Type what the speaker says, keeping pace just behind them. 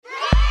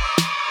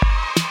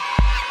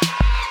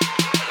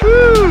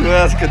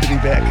Well, it's good to be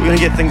back. We're going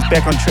to get things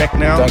back on track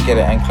now. Don't get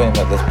an inkling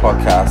that this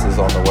podcast is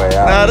on the way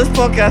out. No, this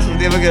podcast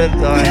is never going to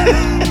die.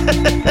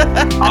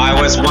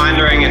 I was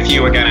wondering if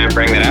you were going to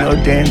bring that I up.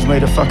 know Dan's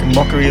made a fucking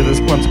mockery of this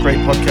once great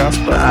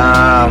podcast, but...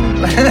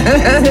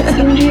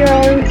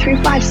 NGO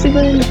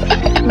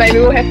 357. Maybe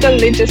we'll have to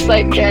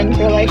legislate Dan's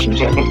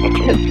relationship.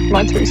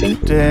 My 2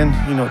 cents.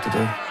 Dan, you know what to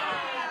do.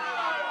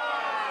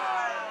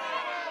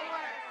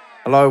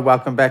 Hello,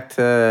 welcome back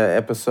to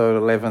episode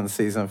 11,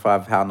 season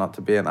 5, How Not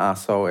to Be an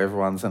Arsehole.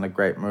 Everyone's in a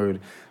great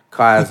mood.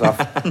 Kaya's off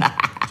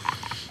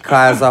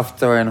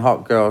doing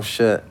hot girl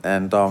shit,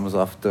 and Dom's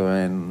off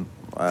doing...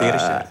 Theatre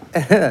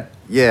shit.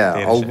 Yeah,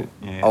 Theatre old, shit,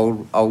 yeah.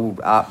 old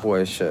art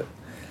boy shit.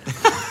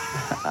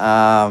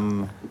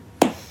 Hello,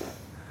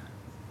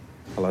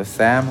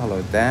 Sam.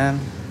 Hello, Dan.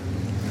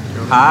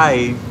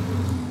 Hi.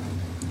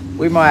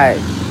 We might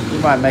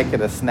make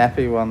it a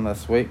snappy one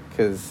this week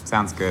because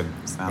Sounds good.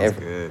 Sounds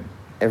good.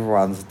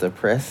 everyone's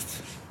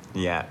depressed.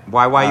 Yeah.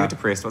 Why are you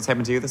depressed? What's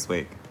happened to you this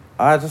week?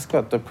 I just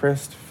got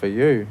depressed for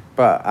you,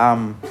 but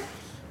I'm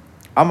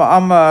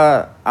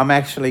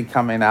actually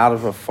coming out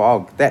of a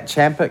fog. That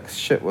Champix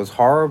shit was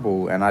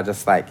horrible, and I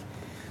just like.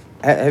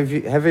 Have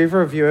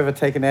either of you ever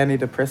taken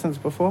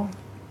antidepressants before?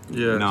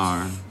 Yeah.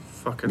 No.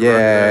 Fucking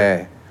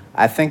Yeah,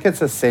 I think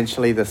it's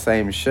essentially the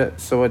same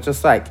shit. So it's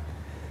just like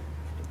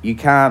you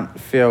can't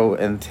feel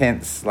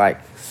intense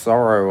like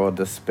sorrow or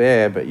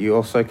despair, but you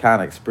also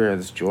can't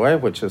experience joy,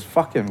 which is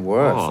fucking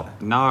worse. Oh,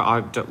 no,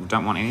 I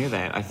don't want any of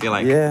that. I feel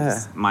like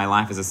my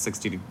life is a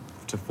 60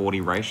 to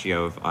 40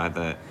 ratio of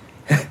either,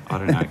 I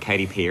don't know,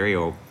 Katy Perry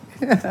or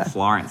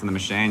Florence and the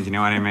Machine. Do you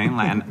know what I mean?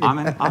 Like, and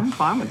I'm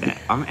fine with that.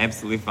 I'm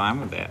absolutely fine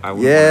with that. I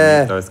wouldn't want to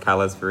use those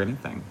colours for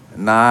anything.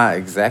 Nah,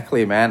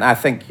 exactly, man. I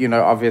think,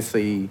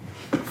 obviously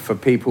for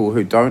people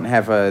who don't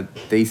have a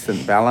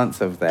decent balance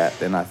of that,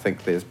 then I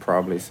think there's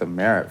probably some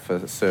merit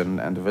for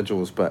certain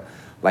individuals. But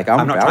like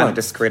I'm not trying to balanced.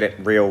 discredit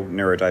real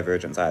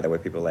neurodivergence either, where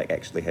people like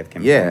actually have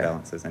chemical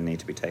imbalances and need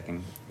to be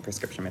taking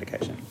prescription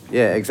medication.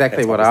 Yeah, exactly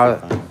That's what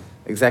obviously fine.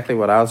 exactly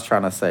what I was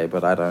trying to say,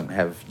 but I don't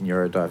have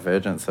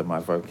neurodivergence in my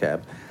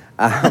vocab.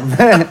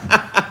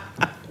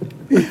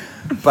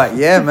 But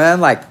yeah,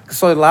 man, like,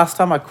 so last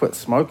time I quit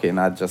smoking,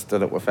 I just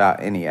did it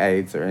without any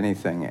aids or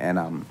anything,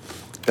 and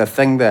the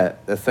thing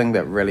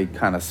that really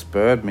kind of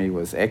spurred me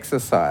was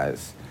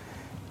exercise,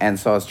 and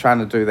so I was trying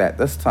to do that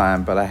this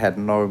time, but I had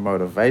no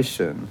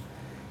motivation,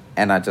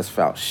 and I just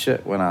felt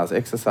shit when I was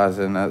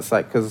exercising. And it's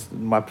like because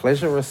my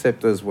pleasure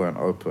receptors weren't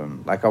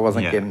open, like I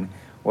wasn't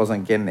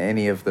getting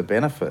any of the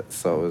benefits,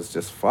 so it was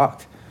just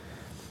fucked.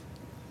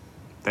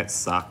 That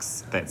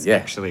sucks. That's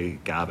actually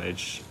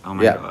garbage. Oh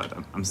my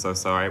God. I'm so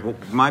sorry. Well,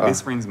 my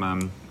best friend's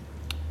mum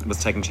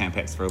was taking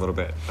Champix for a little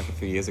bit, like a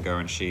few years ago,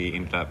 and she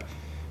ended up,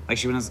 like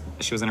she was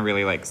in a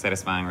really like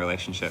satisfying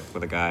relationship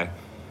with a guy,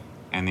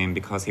 and then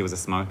because he was a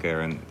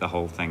smoker, and the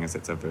whole thing is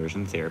it's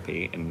aversion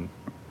therapy and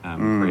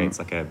creates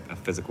like a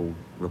physical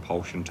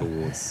repulsion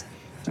towards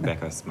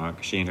tobacco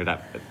smoke. She ended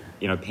up,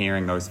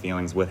 pairing those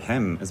feelings with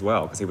him as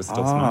well because he was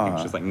still smoking.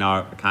 She was like,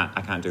 no,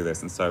 I can't do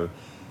this, and so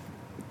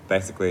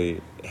basically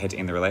had to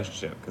end the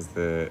relationship because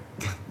the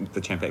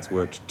Champix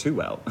worked too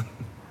well.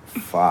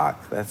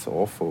 Fuck, that's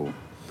awful.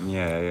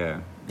 Yeah.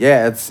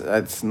 Yeah,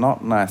 it's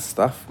not nice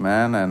stuff,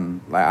 man.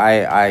 And like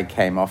I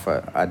came off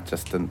it. I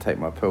just didn't take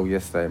my pill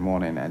yesterday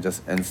morning, and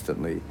just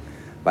instantly,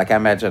 like I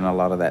imagine a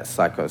lot of that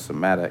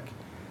psychosomatic,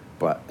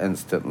 but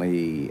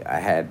instantly I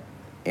had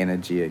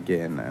energy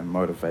again and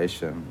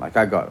motivation. Like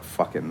I got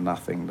fucking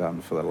nothing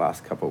done for the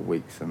last couple of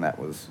weeks, and that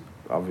was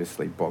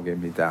obviously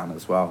bogging me down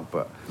as well.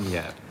 But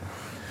yeah.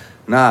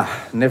 Nah,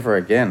 never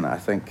again. I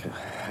think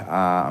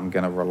I'm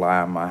going to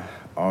rely on my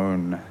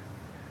own,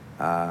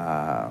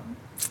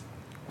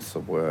 what's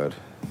the word,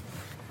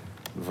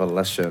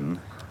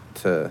 volition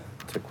to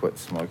quit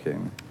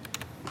smoking.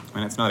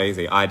 And it's not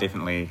easy. I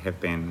definitely have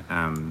been,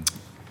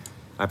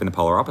 I've been the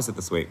polar opposite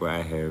this week where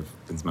I have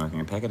been smoking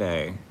a pack a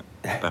day,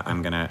 but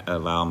I'm going to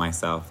allow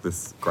myself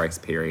this grace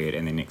period,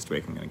 and then next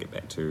week I'm going to get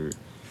back to,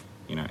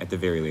 at the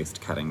very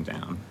least, cutting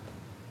down.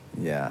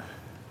 Yeah,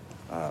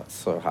 it's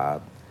so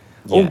hard.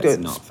 Yeah, it's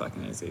not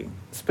fucking easy.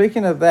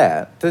 Speaking of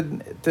that,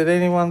 did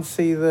anyone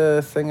see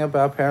the thing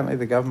about apparently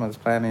the government's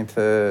planning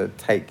to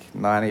take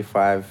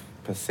 95%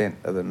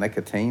 of the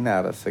nicotine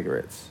out of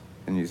cigarettes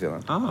in New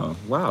Zealand? Oh,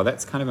 wow,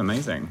 that's kind of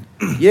amazing.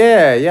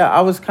 Yeah, I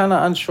was kind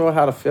of unsure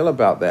how to feel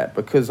about that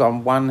because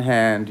on one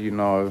hand,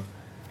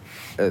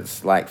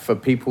 it's like for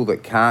people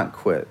that can't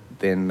quit,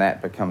 then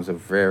that becomes a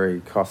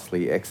very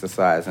costly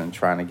exercise in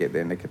trying to get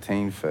their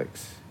nicotine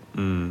fix.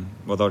 Well,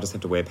 they'll just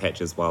have to wear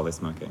patches while they're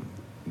smoking.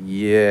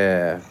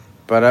 Yeah,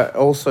 but it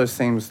also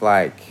seems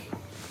like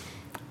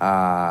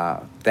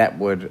that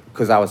would,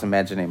 because I was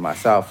imagining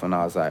myself and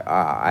I was like,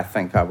 I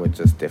think I would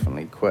just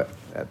definitely quit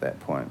at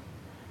that point.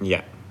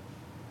 Yeah.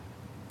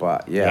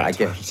 But yeah, I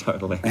guess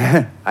totally.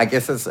 I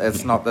guess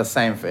it's not the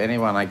same for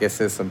anyone. I guess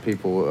there's some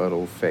people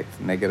it'll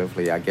affect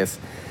negatively. I guess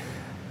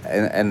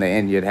in the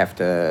end you'd have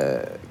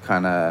to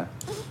kind of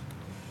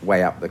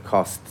weigh up the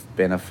cost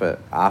benefit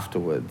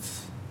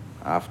afterwards,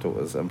 after it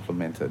was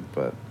implemented.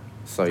 But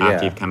So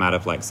After you've come out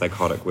of like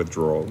psychotic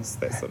withdrawals,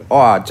 that sort of thing.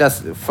 Oh,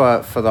 just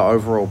for the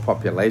overall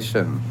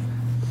population,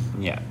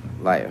 Yeah.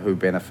 like who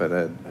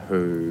benefited,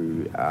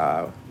 who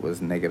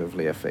was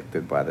negatively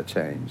affected by the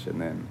change,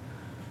 and then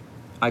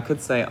I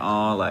could say,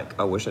 oh, like,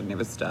 I wish I'd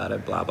never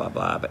started, blah, blah,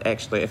 blah. But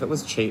actually, if it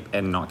was cheap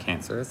and not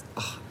cancerous,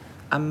 oh,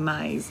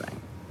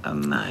 amazing.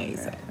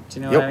 Amazing. Do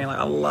you know what I mean? Like,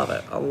 I love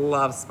it. I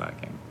love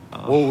smoking.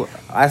 Oh. Well,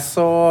 I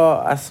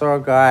saw a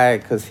guy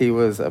because he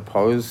was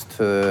opposed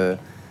to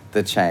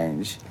the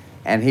change,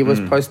 and he was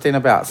posting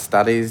about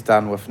studies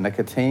done with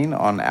nicotine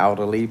on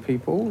elderly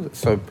people,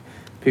 so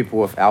people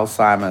with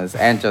Alzheimer's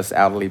and just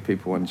elderly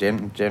people in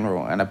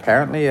general, and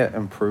apparently it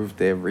improved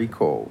their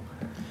recall.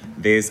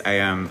 There's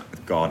a,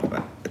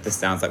 God, this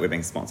sounds like we're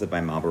being sponsored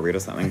by Marlboro Red or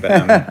something,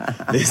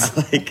 but there's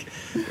like,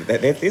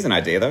 there's an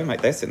idea though,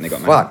 like they've certainly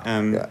got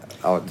money. Yeah.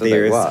 Oh,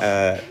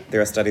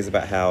 there are studies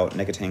about how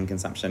nicotine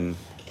consumption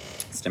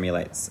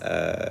stimulates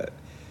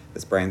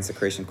this brain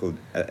secretion called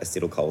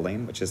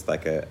acetylcholine, which is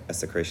like a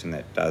secretion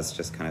that does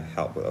just kind of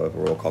help with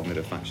overall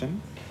cognitive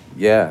function.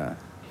 Yeah.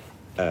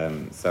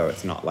 So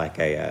it's not like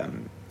a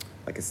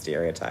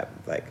stereotype,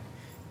 like,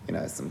 you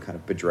know, some kind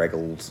of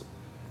bedraggled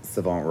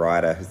savant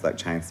writer who's like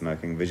chain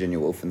smoking Virginia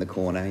Woolf in the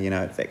corner. You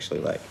know, it's actually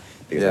like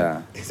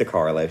there's a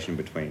correlation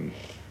between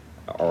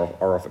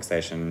oral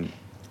fixation,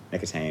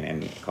 nicotine,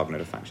 and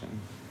cognitive function.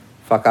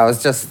 Fuck, I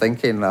was just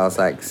thinking, I was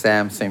like,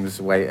 Sam seems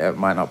it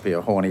might not be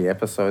a horny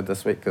episode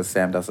this week because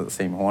Sam doesn't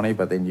seem horny,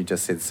 but then you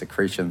just said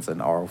secretions and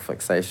oral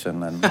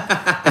fixation and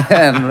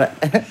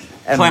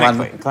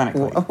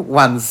clinically.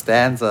 One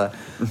stanza.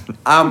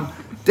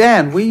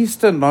 Dan, we used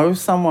to know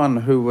someone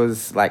who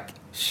was like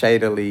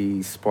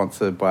shadily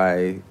sponsored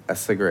by a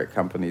cigarette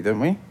company, didn't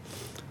we?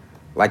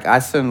 Like, I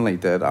certainly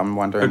did. I'm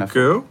wondering A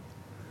girl?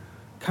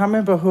 Can't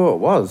remember who it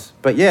was,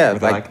 but yeah.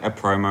 Like a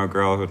promo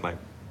girl who'd like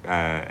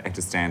act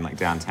to stand like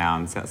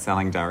downtown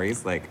selling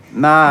durries, like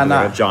Nah.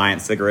 a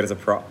giant cigarette as a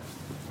prop.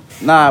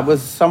 Nah, it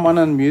was someone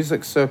in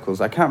music circles.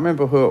 I can't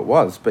remember who it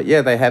was, but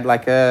yeah, they had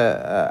like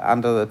a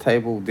under the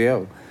table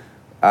deal,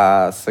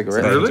 cigarette.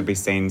 So they had to be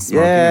seen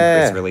smoking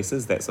press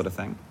releases, that sort of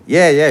thing.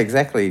 Yeah,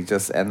 exactly.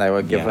 And they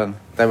were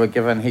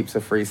given heaps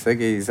of free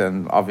ciggies,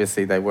 and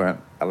obviously they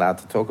weren't allowed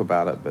to talk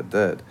about it, but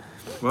did.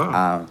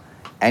 Wow.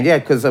 And yeah,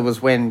 because it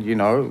was when, you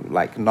know,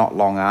 like not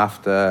long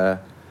after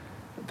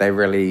they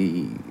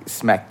really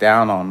smacked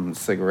down on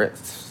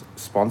cigarettes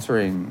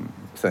sponsoring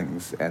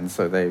things, and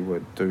so they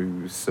would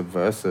do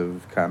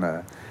subversive kind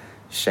of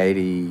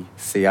shady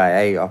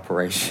CIA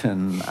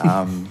operation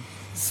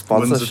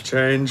Winds of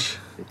change.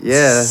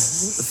 Yeah,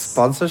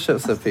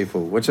 sponsorships of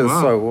people, which is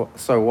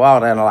so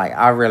wild, and like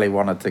I really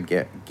wanted to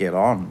get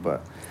on,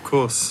 but of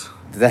course,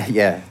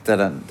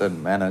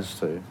 didn't manage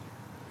to.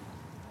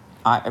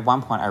 At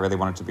one point, I really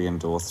wanted to be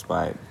endorsed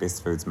by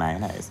Best Foods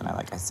Mayonnaise, and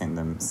I sent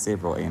them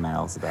several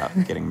emails about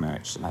getting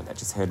merch, and I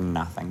just heard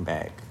nothing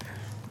back.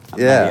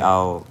 Maybe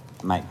I'll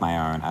make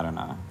my own. I don't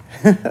know.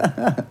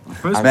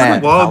 It's pretty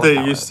wild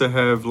they used to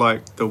have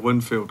like the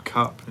Winfield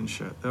Cup and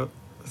shit.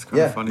 That's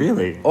kind of funny.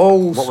 Really?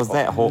 Oh, what was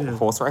that?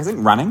 Horse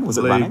racing? Running? Was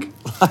it running?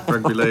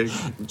 Rugby league.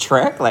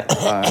 Track?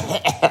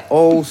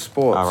 All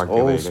sports.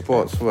 League,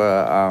 sports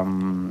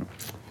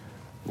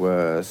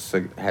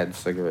had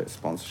cigarette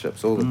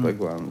sponsorships. All the big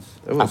ones.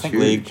 It was I think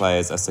huge. league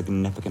players are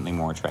significantly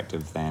more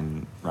attractive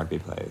than rugby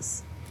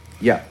players.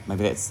 Yeah.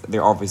 Maybe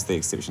there are obviously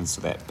exceptions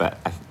to that, but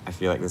I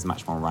feel like there's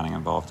much more running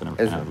involved in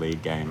a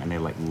league game, and they're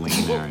like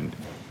leaner and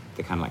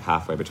they're kind of like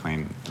halfway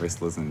between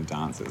wrestlers and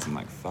dancers. I'm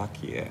like, fuck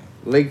yeah.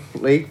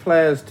 League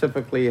players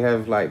typically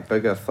have like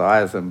bigger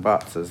thighs and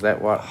butts. Is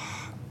that what?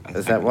 It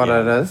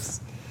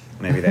is?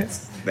 Maybe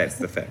that's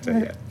the factor.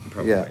 Yeah,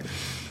 probably. Yeah.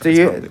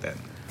 Probably that.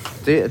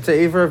 Do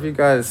either of you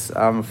guys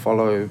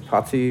follow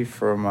Putty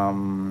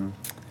from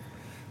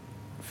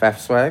Faf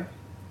Swag?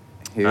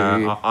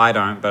 I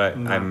don't, but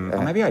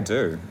maybe I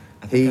do.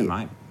 I think I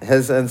might.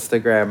 His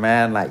Instagram,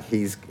 man, like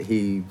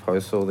he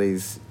posts all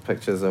these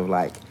pictures of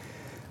like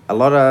a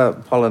lot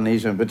of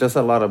Polynesian, but just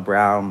a lot of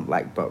brown,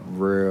 like, but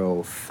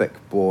real thick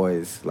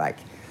boys, like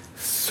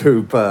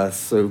super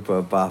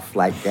buff,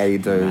 like gay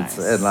dudes,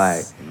 and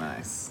like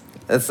nice.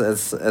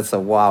 It's a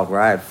wild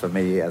ride for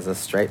me as a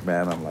straight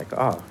man. I'm like,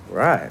 oh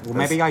right. Well,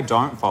 maybe I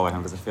don't follow him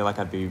because I feel like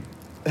I'd be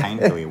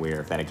painfully aware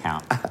of that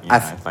account.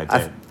 If I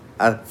did.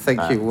 I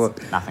think you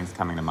would. Nothing's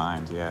coming to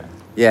mind. Yeah.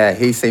 Yeah,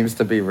 he seems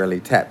to be really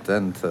tapped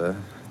into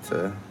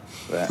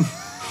that.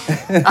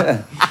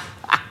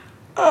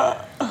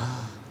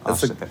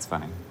 That's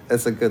funny.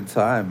 It's a good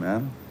time,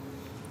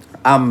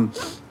 man.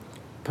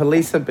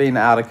 Police have been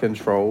out of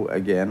control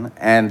again,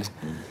 and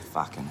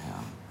fucking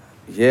hell.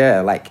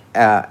 Yeah, like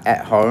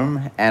at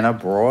home and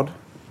abroad.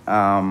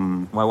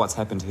 Well, what's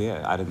happened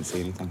here? I didn't see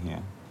anything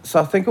here. So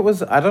I think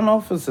I don't know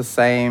if it was the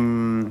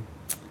same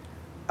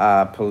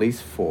police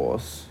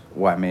force.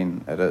 Well, I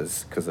mean, it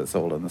is because it's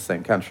all in the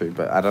same country,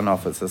 but I don't know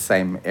if it's the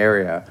same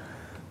area.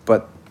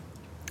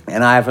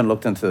 And I haven't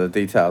looked into the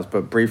details,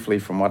 but briefly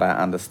from what I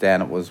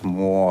understand, it was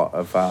more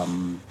of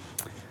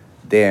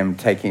them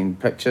taking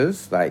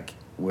pictures, like,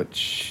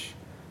 which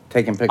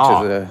taking pictures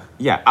of...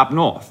 Yeah, up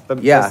north.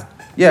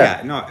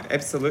 Yeah. No,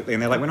 absolutely.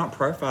 And they're like, we're not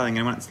profiling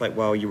anyone. It's like,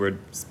 well, you were,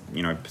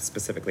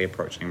 specifically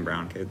approaching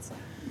brown kids.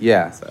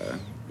 Yeah. So.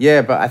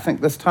 Yeah, but I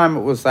think this time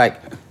it was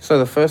like... So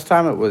the first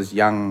time it was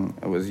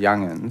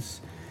youngins.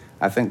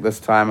 I think this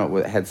time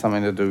it had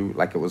something to do,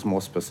 like it was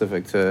more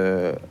specific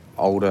to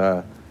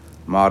older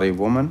Māori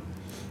women.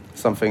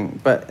 Something,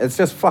 but it's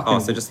just fucking... Oh,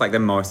 so just like the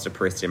most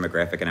oppressed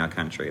demographic in our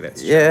country.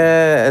 That's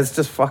yeah, it's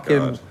just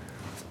fucking...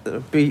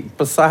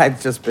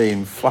 Besides just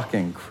being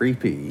fucking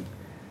creepy,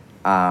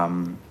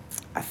 I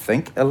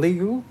think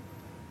illegal?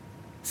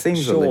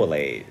 Seems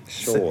surely.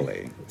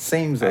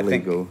 Seems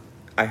illegal.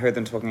 I heard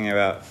them talking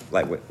about,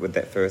 like, with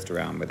that first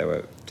round where they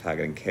were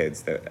targeting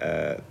kids,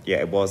 that,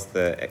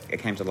 it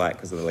came to light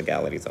because of the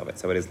legalities of it.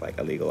 So it is, like,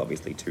 illegal,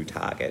 obviously, to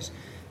target.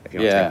 If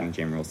you're not taking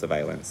general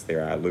surveillance,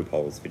 there are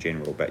loopholes for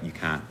general, but you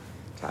can't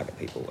target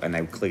people. And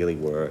they clearly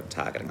were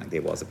targeting, like,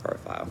 there was a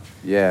profile.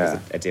 Yeah. There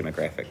was a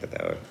demographic that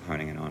they were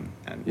honing in on.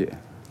 And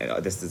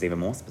this is even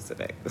more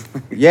specific.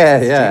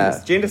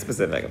 Yeah. Gender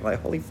specific. I'm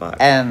like, holy fuck.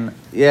 And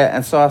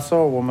so I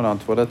saw a woman on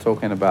Twitter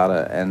talking about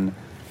it, and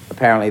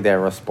apparently their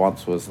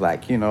response was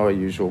like, a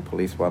usual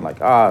police one, like,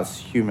 it's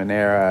human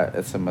error,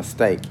 it's a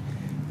mistake.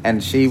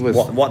 And she was...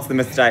 What's the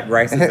mistake?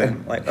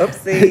 Racism. Like,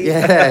 oopsie.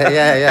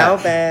 Yeah. How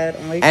bad?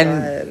 Oh my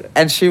God.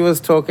 And she was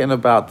talking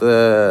about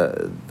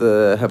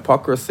the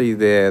hypocrisy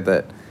there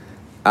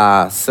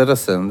that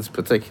citizens,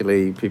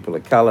 particularly people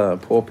of color,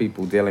 poor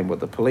people dealing with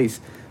the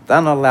police,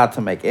 they're not allowed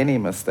to make any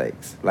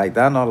mistakes. Like,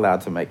 they're not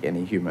allowed to make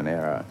any human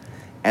error.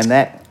 And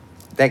that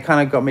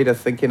kind of got me to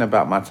thinking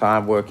about my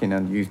time working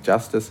in youth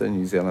justice in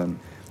New Zealand.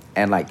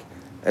 And, like,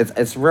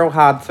 it's a real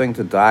hard thing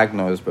to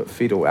diagnose, but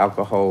fetal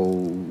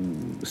alcohol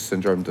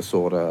syndrome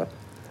disorder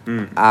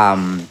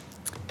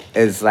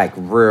is, like,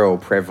 real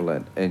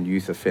prevalent in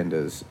youth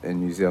offenders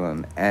in New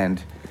Zealand.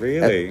 And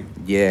really?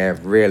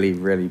 Really,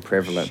 really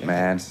prevalent. Shit.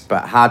 Man.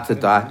 But hard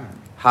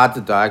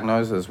to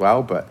diagnose as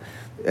well, but...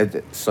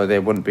 so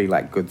there wouldn't be,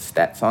 like, good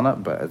stats on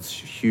it, but it's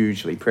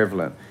hugely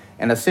prevalent.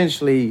 And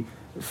essentially,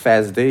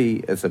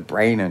 FASD is a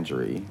brain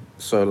injury.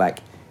 So, like,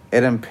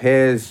 it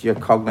impairs your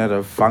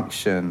cognitive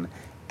function.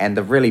 And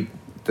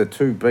the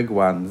two big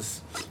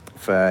ones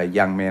for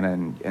young men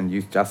and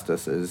youth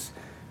justice is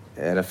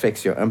it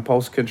affects your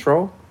impulse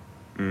control.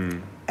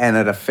 And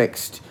it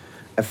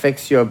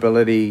affects your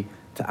ability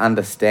to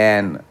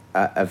understand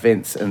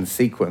events in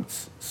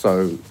sequence.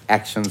 So,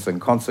 actions and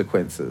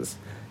consequences.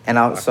 And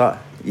so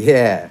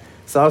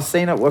I've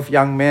seen it with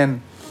young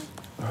men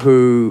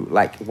who,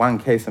 like, one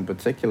case in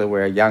particular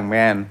where a young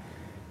man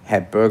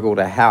had burgled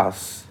a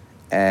house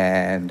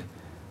and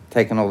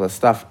taken all the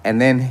stuff. And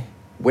then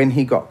when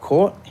he got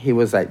caught, he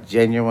was, like,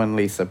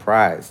 genuinely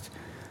surprised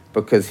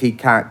because he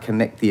can't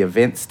connect the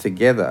events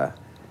together.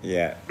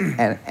 Yeah.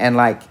 And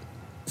like,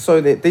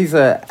 so these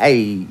are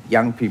A,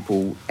 young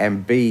people,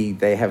 and B,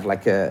 they have,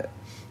 like, a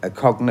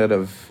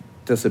cognitive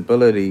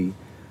disability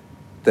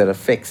that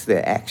affects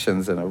their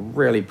actions in a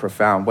really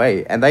profound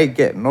way. And they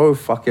get no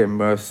fucking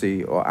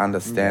mercy or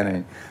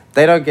understanding. Yeah.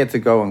 They don't get to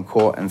go in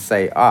court and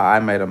say,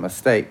 I made a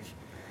mistake.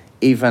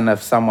 Even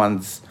if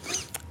someone's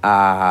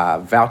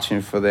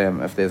vouching for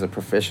them, if there's a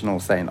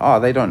professional saying,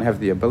 they don't have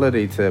the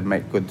ability to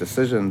make good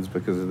decisions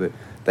because of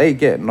they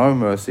get no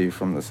mercy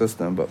from the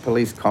system, but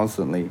police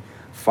constantly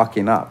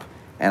fucking up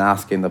and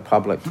asking the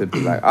public to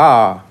be like,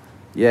 our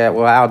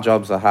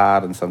jobs are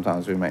hard and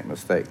sometimes we make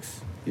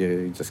mistakes.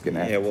 You're just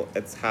gonna... Yeah, well,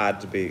 it's hard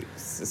to be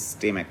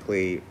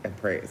systemically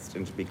oppressed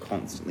and to be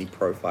constantly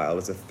profiled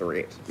as a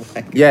threat.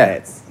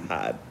 That's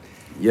hard.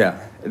 Yeah.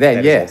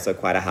 That is also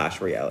quite a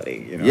harsh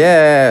reality,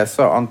 Yeah,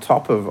 so on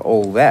top of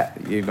all that,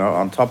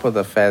 on top of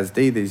the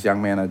FASD, these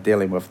young men are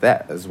dealing with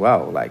that as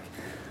well, like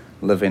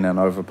living in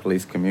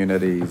over-policed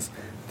communities,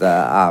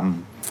 the,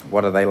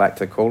 what do they like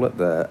to call it?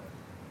 The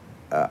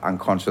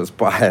unconscious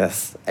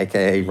bias,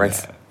 aka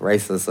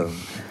racism.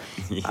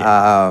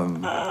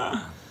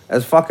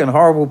 It's fucking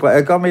horrible, but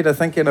it got me to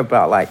thinking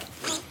about, like,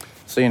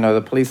 so,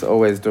 the police are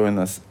always doing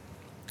this,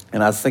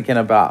 and I was thinking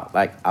about,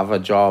 like, other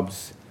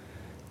jobs,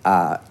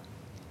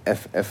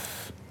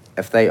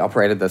 if they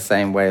operated the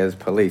same way as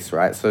police,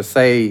 right? So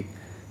say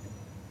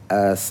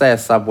a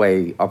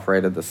subway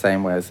operated the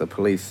same way as the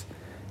police,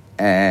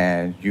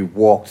 and you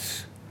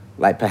walked,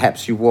 like,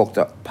 perhaps you walked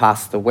up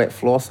past the wet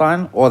floor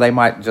sign, or they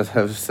might just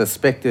have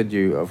suspected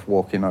you of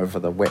walking over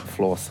the wet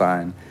floor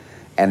sign,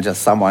 and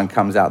just someone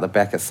comes out the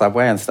back of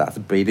Subway and starts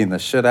beating the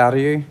shit out of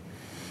you.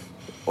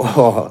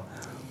 Or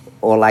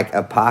like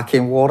a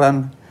parking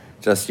warden,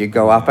 just you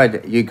go up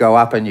and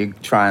you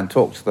try and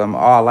talk to them.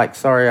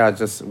 Sorry, I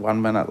just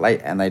 1 minute late,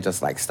 and they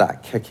just, like,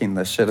 start kicking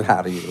the shit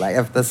out of you. Like,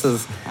 if this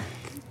is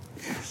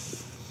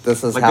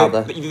like, how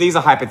these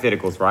are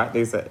hypotheticals, right?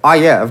 These are... Oh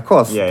yeah, of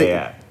course.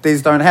 Yeah.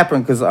 These don't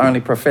happen because the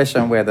only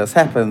profession where this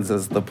happens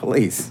is the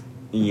police.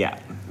 Yeah.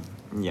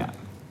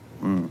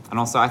 And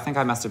also, I think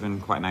I must have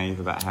been quite naive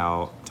about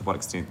to what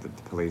extent that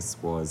the police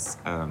was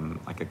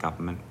like a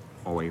government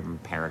or even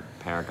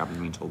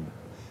para-governmental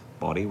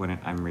body, when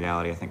in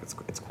reality, I think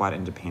it's quite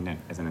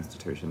independent as an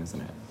institution,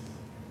 isn't it?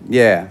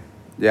 Yeah,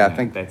 I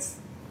think that's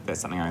that's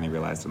something I only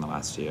realised in the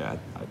last year.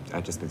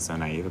 I've just been so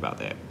naive about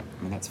that.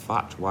 I mean, that's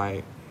fucked.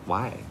 Why?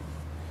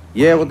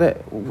 Yeah, well,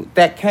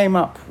 that came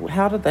up.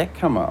 How did that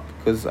come up?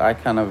 Because I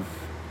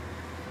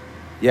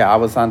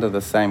was under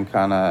the same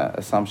kind of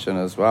assumption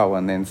as well.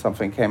 And then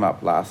something came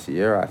up last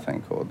year, I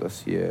think, or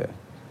this year,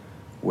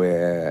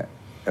 where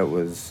it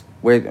was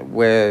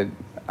where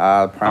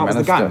Prime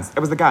Minister. It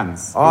was the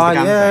guns. Oh,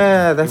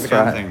 yeah, that's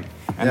right. Thing.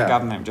 And the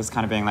government just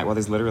kind of being like, well,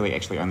 there's literally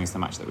actually only so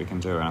much that we can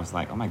do. And I was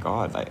like, oh my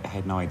God, I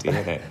had no idea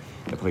that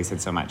the police had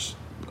so much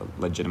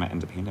legitimate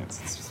independence.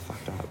 It's just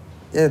fucked up.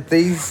 Yeah,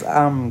 these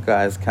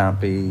guys can't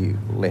be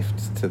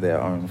left to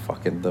their own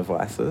fucking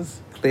devices.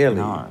 Clearly.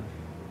 No.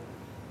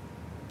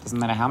 Doesn't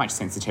matter how much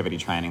sensitivity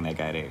training they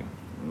go to.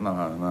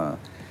 No.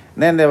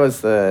 And then there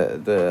was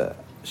the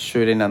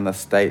shooting in the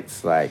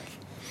States, like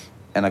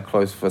in a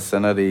close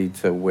vicinity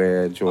to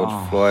where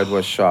George Floyd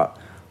was shot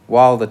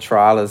while the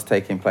trial is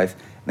taking place.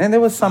 And then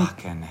there was some...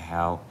 Fucking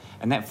hell.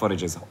 And that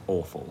footage is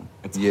awful.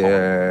 It's horrible.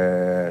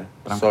 Yeah.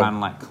 But I'm kind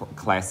of like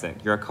classic.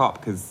 You're a cop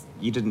because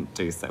you didn't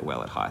do so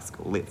well at high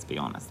school. Let's be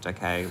honest,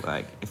 okay?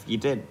 Like, if you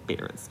did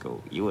better at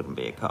school, you wouldn't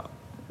be a cop.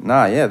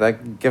 No, yeah, they're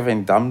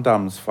giving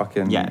dum-dums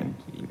fucking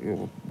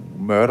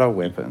murder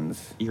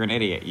weapons. You're an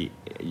idiot.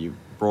 You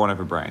brawn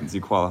over brains.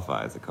 You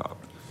qualify as a cop.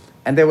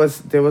 And there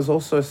was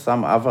also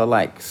some other,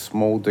 like,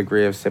 small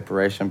degree of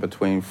separation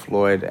between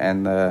Floyd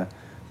and the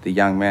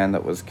young man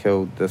that was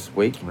killed this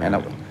week. Really?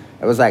 And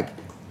it was like,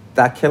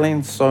 they're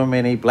killing so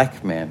many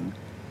black men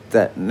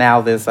that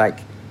now there's like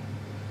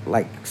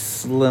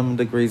slim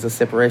degrees of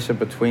separation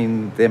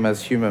between them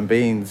as human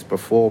beings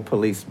before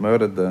police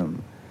murdered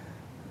them.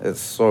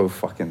 It's so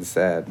fucking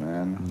sad,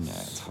 man. Yeah,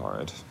 it's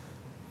horrid.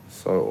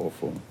 So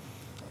awful.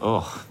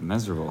 Oh,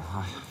 miserable.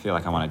 I feel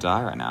like I want to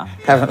die right now.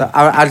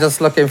 I'm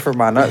just looking through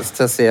my notes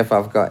to see if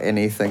I've got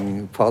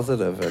anything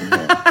positive in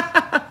here.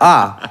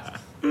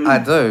 I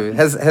do.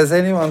 Has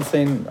anyone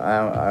seen,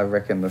 I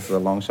reckon this is a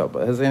long shot,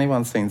 but has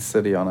anyone seen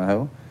City on a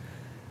Hill?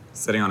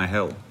 City on a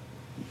Hill?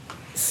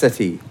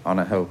 City on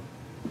a Hill.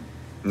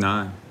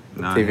 No.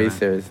 TV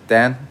series.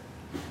 Dan?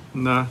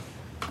 No.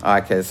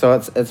 Okay, so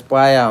it's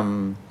by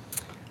Ben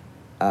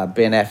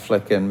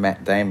Affleck and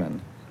Matt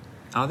Damon.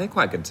 Oh, they're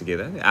quite good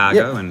together.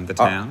 Argo and The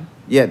Town.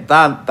 Yeah,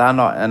 they're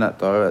not in it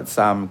though. It's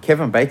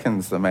Kevin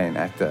Bacon's the main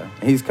actor.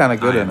 He's kind of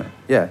good in it.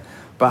 Yeah,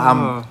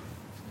 but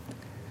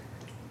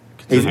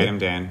You hate him,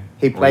 Dan.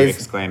 He plays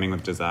exclaiming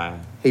with desire.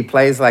 He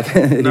plays like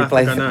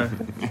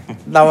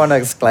no one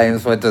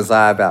exclaims with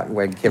desire about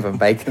when Kevin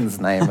Bacon's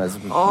name is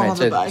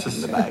mentioned.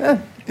 The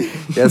bacon.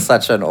 He has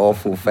such an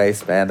awful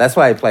face, man. That's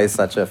why he plays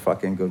such a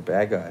fucking good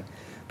bad guy.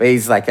 But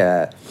he's like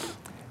a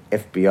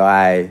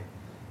FBI,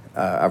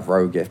 a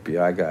rogue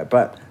FBI guy.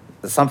 But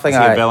something Is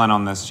he a villain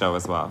on this show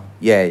as well?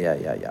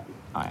 Yeah.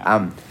 Oh,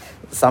 yeah.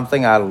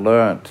 Something I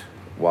learnt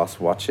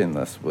whilst watching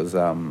this was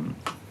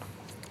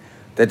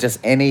that just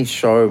any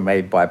show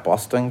made by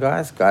Boston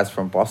guys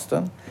from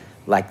Boston,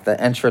 like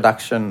the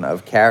introduction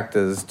of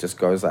characters just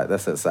goes like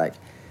this. It's like,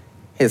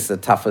 here's the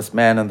toughest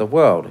man in the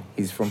world.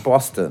 He's from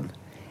Boston.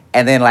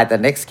 And then like the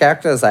next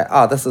character is like,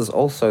 oh, this is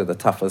also the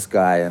toughest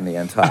guy in the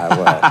entire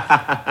world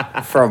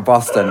from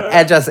Boston.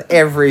 And just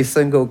every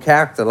single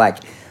character, like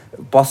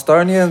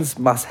Bostonians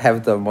must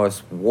have the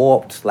most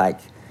warped like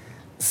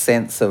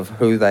sense of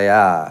who they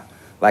are.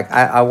 Like,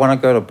 I want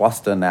to go to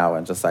Boston now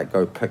and just, like,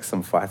 go pick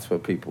some fights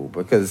with people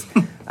because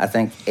I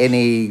think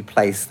any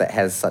place that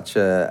has such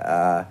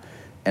a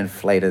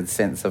inflated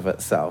sense of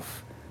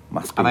itself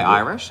must be... Are they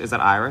Irish? Is that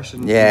Irish?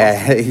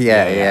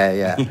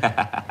 Yeah.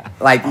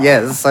 Like,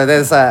 yeah, so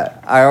there's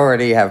I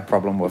already have a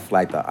problem with,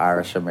 like, the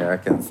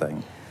Irish-American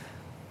thing.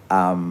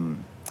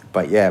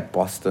 But, yeah,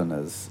 Boston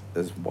is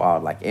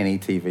wild. Like, any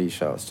TV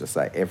show, it's just,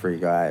 like, every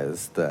guy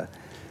is the...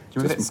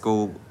 Do you remember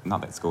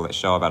that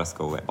show about a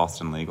school at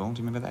Boston Legal?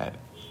 Do you remember that?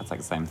 It's like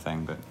the same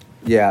thing, but...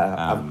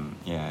 Yeah.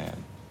 Yeah.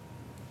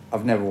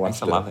 I've never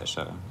watched it. I love that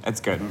show. It's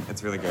good.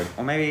 It's really good.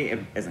 Or maybe it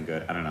isn't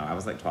good. I don't know. I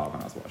was like 12 when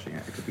I was watching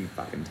it. It could be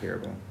fucking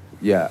terrible.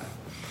 Yeah.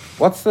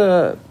 What's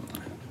the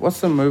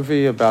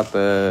movie about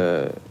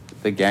the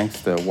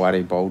gangster,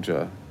 Whitey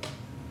Bulger?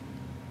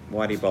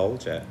 Whitey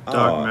Bulger?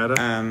 Dark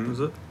Matter, is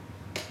it?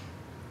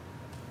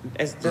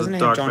 Doesn't it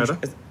Dark have John...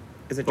 Matter?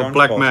 Is it John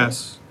Black Travolta?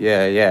 Mass?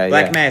 Yeah.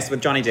 Black Mass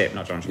with Johnny Depp,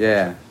 not John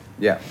Travolta.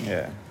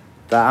 Yeah.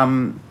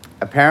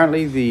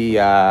 Apparently the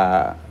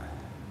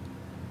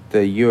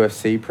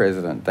UFC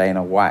president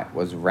Dana White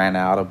was ran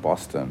out of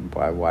Boston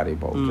by Whitey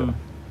Bulger.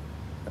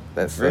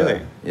 That's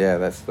really?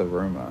 That's the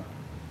rumor.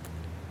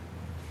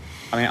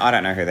 I mean, I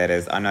don't know who that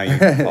is. I know you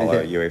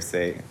follow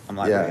UFC. I'm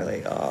like,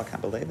 really? Oh, I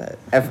can't believe it.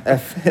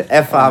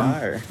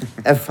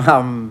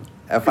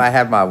 If I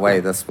had my way,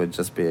 this would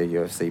just be a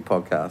UFC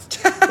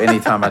podcast.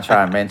 Anytime I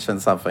try and mention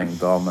something,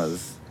 Dom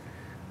is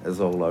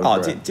all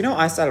over it. Do you know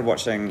what I started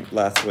watching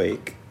last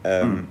week,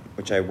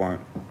 which I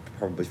won't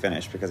probably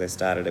finish because I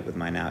started it with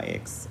my now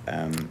ex.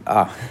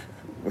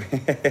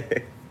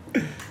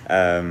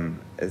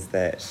 Is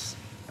that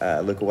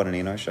Luca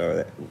Guadagnino show,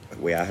 that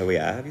We Are Who We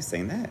Are? Have you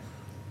seen that?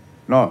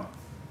 No.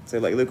 So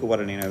like Luca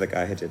Guadagnino, the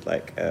guy who did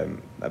like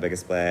A Bigger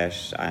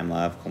Splash, I Am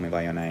Love, Call Me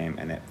by Your Name,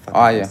 and that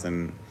fucking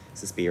awesome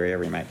Suspiria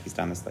remake. He's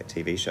done this like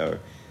TV show,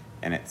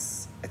 and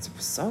it's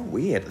so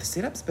weird. The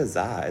setup's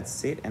bizarre. It's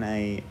set in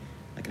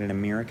an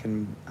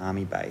American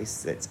army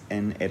base that's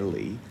in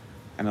Italy,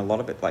 and a lot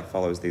of it like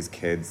follows these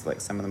kids. Like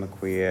some of them are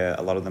queer,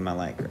 a lot of them are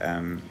like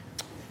a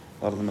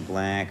lot of them are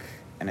black,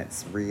 and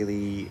it's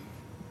really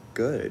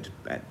good.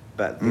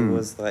 But there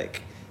was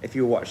like, if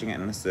you were watching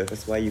it in a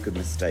surface way, you could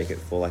mistake it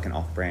for like an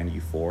off-brand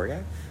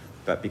Euphoria.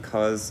 But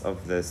because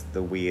of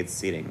the weird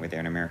setting where they're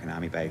an American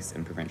army base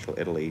in provincial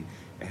Italy,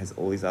 it has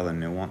all these other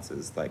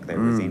nuances. Like they're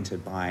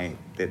resented by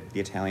the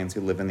Italians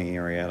who live in the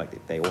area.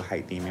 Like they all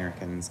hate the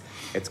Americans.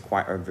 It's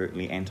quite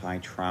overtly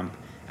anti-Trump.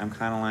 And I'm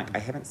kind of like, I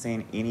haven't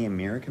seen any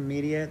American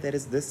media that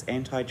is this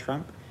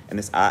anti-Trump and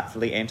this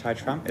artfully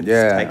anti-Trump. It's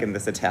taken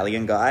this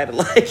Italian guy to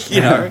like,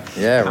 you know,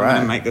 come in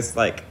and make this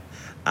like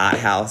art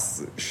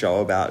house show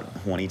about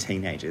horny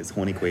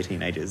queer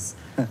teenagers.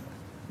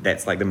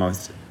 That's like the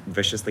most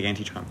viciously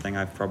anti-Trump thing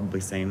I've probably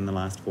seen in the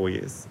last 4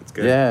 years. It's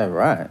good. Yeah,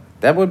 right.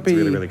 That would be... It's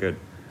really, really good.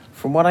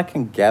 From what I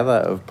can gather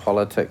of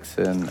politics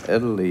in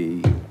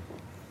Italy,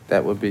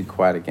 that would be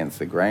quite against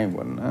the grain,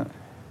 wouldn't it?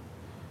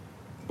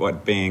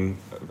 What, being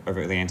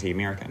overtly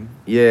anti-American?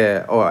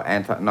 Yeah, or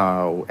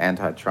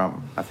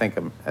anti-Trump. I think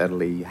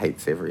Italy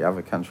hates every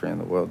other country in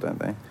the world, don't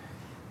they?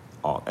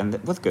 Oh, and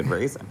with good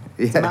reason.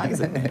 It's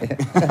amazing.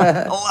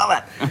 I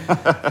love it.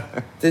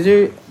 Did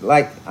you,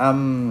 like,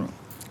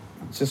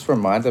 just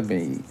reminded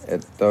me,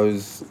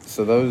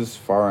 those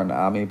foreign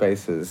army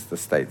bases the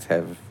states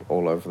have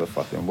all over the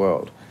fucking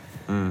world,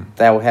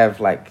 they'll have,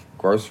 like,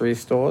 grocery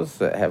stores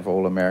that have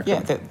all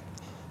American... Yeah,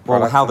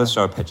 well, how this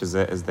show pitches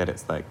it is that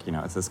it's like, you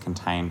know, it's this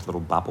contained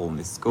little bubble, and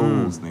there's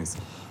schools and there's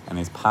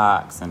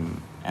parks and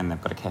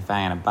they've got a cafe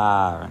and a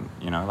bar, and,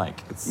 you know,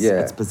 like,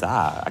 it's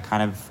bizarre. I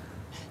kind of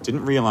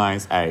didn't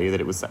realise, A, that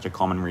it was such a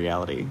common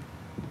reality,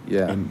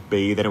 and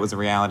B, that it was a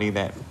reality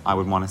that I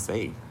would want to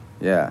see.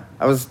 Yeah,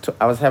 I was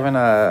having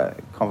a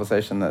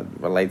conversation that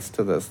relates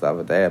to this the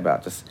other day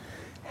about just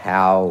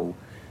how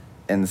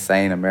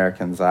insane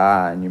Americans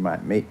are, and you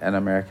might meet an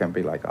American and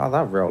be like, oh,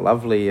 they're real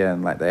lovely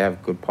and like they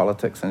have good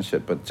politics and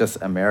shit, but just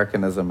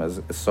Americanism is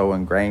so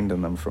ingrained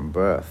in them from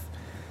birth.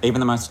 Even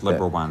the most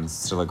liberal ones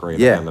still agree that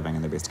they're living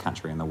in the best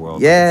country in the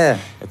world. Yeah,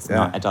 it's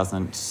not. It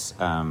doesn't. It's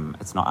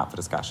not up for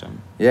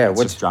discussion. Yeah,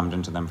 it's just drummed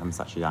into them from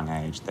such a young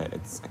age that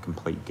it's a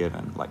complete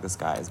given. Like the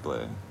sky is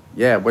blue.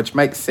 Yeah, which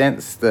makes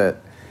sense that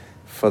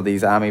for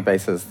these army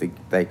bases,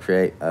 they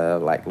create a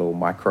like little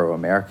micro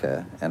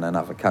America in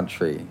another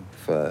country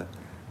for.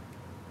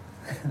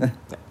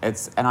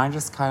 And I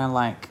just kind of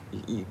like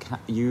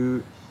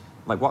you.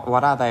 Like,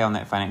 what are they on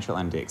that financial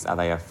index? Are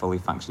they a fully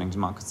functioning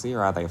democracy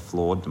or are they a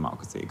flawed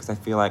democracy? Because I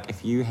feel like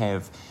if you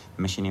have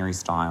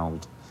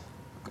missionary-styled,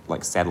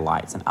 like,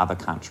 satellites in other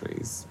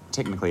countries,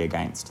 technically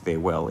against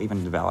their will,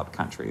 even developed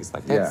countries,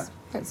 like, that's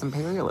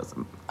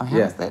imperialism. I mean, how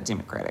is that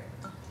democratic?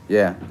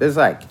 Yeah, there's,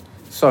 like,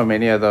 so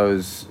many of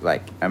those,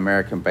 like,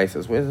 American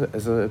bases.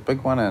 Is there a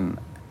big one in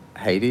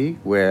Haiti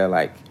where,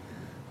 like,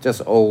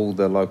 just all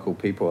the local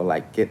people are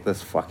like, get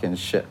this fucking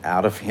shit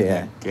out of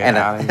here. Get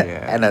out of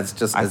here. And it's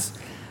just...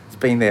 It's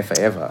been there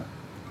forever.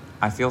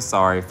 I feel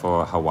sorry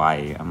for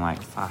Hawaii. I'm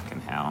like, fucking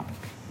hell.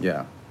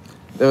 Yeah.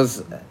 There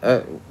was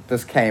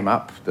this came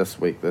up this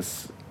week,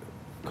 this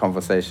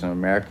conversation of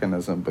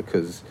Americanism,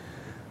 because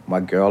my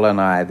girl and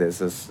I, there's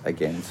this,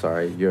 again,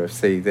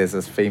 UFC, there's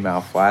this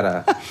female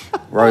fighter,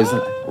 Rose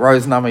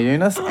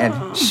Namajunas,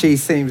 and she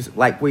seems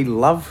like we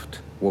loved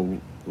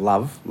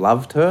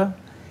her.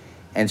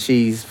 And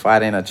she's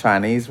fighting a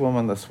Chinese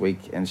woman this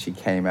week, and she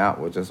came out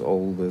with just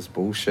all this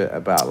bullshit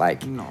about,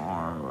 like...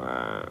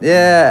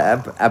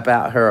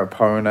 about her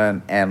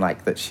opponent, and,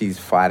 like, that she's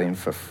fighting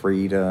for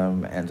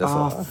freedom, and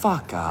just...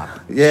 fuck up.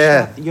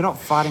 Yeah. You're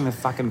not fighting the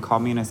fucking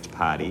Communist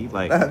Party,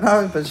 like...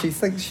 No, but she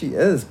thinks she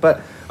is.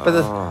 But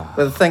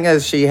the thing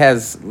is, she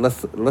has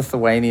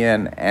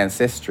Lithuanian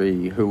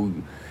ancestry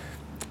who...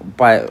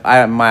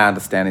 my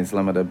understanding is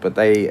limited, but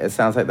it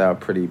sounds like they were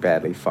pretty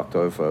badly fucked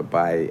over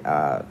by...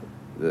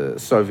 the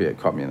Soviet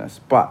communists,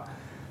 but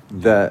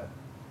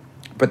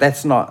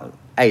that's not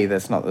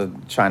the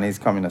Chinese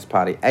Communist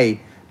Party.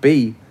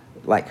 B,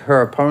 like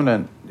her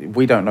opponent,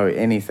 we don't know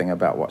anything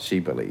about what she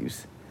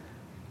believes,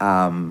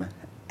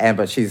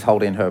 but she's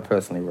holding her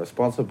personally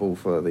responsible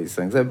for these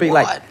things. It'd be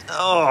it'd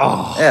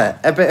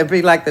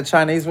be like the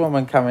Chinese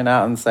woman coming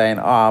out and saying,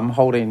 "Oh, I'm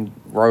holding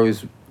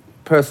Rose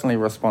personally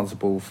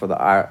responsible for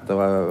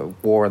the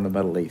war in the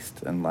Middle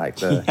East," and like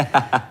this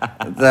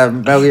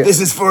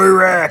is for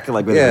Iraq,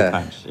 like with a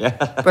punch.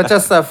 But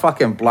just the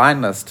fucking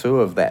blindness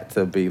too of that,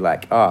 to be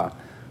like, oh,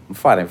 I'm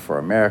fighting for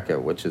America,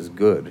 which is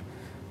good,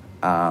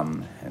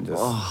 and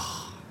just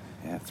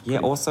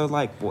Also,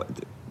 like,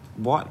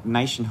 what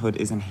nationhood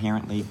is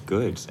inherently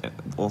good?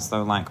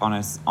 Also, like, on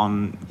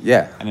an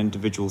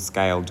individual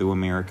scale, do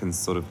Americans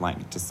sort of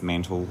like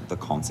dismantle the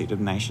concept of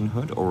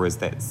nationhood, or is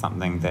that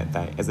something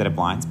that is that a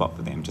blind spot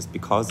for them just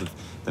because of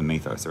the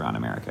mythos around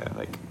America?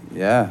 Like,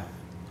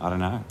 I don't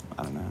know.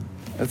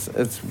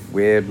 It's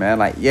weird, man.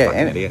 Like, yeah,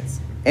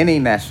 any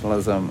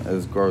nationalism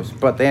is gross.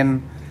 But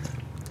then,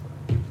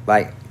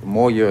 like,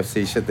 more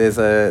UFC shit. There's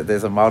a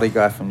Māori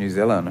guy from New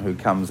Zealand who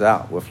comes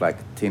out with like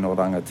Tino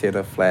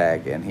Rangatira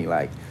flag, and he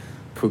like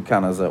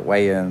pukanas at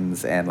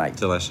weigh-ins and like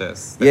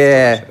delicious.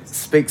 Delicious.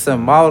 Speaks in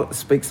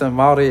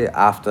Māori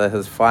after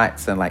his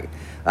fights, and like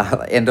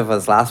end of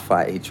his last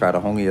fight, he tried to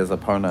hongi his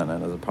opponent,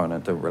 and his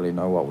opponent didn't really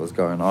know what was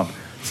going on.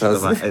 So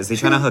like, is he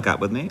trying to hook up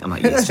with me? I'm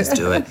like, yes, just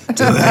do it,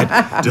 do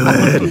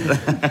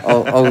it.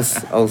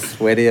 all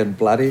sweaty and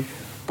bloody.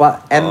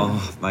 But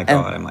oh my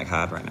god, I'm like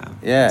hard right now.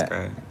 Yeah, that's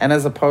great. And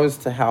as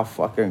opposed to how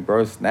fucking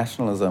gross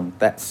nationalism,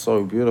 that's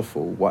so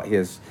beautiful. What he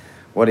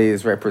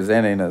is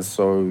representing is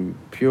so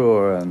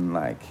pure and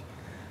like,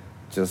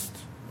 just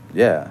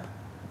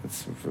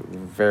it's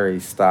very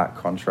stark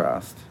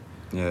contrast.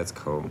 Yeah, that's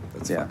cool.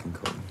 That's fucking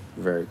cool.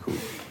 Very cool.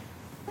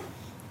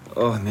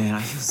 Oh man,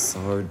 I feel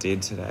so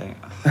dead today.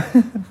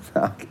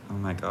 Fuck. Oh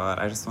my god,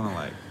 I just want to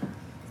like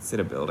set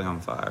a building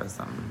on fire or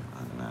something. I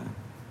don't know.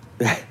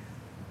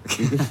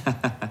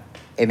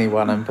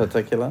 Anyone in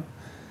particular?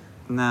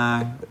 No,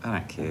 I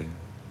don't care.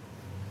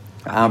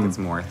 I think it's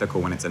more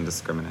ethical when it's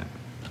indiscriminate.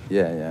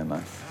 Yeah,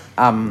 nice.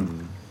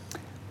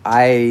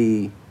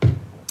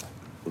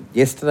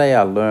 Yesterday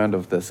I learned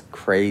of this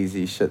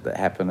crazy shit that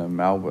happened in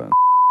Melbourne.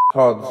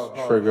 Todd's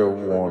trigger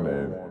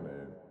warning.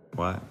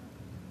 What?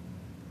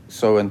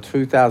 So in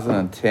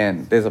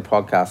 2010, there's a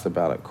podcast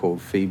about it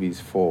called Phoebe's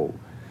Fall.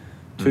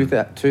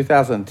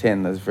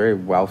 2010, this very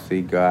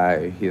wealthy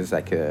guy, he's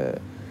like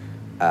a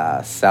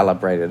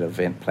celebrated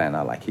event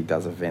planner, like he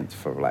does events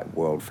for like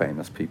world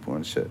famous people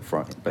and shit.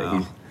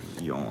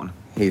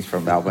 He's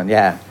from Melbourne,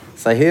 yeah.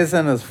 So he's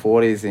in his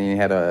 40s and he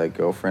had a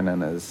girlfriend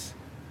in his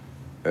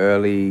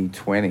early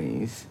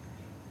 20s,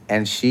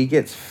 and she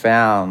gets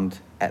found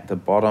at the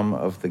bottom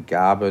of the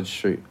garbage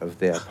chute of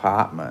their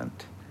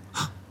apartment.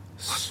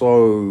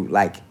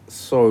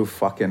 So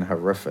fucking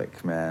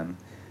horrific, man.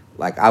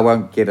 Like, I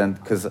won't get in,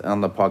 because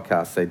on the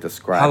podcast they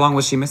describe... How long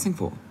was she missing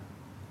for?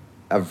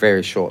 A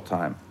very short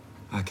time.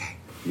 Okay.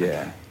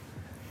 Yeah.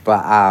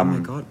 But, oh my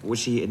God. Was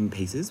she in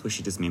pieces? Was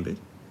she dismembered?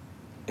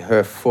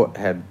 Her foot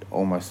had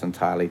almost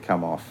entirely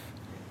come off.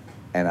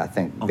 And I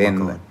think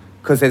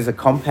because there's a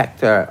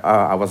compactor...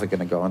 I wasn't going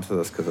to go into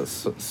this because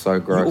it's so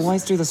gross. You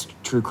always do this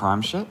true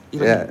crime shit?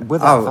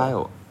 Without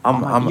fail.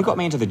 You got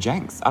me into the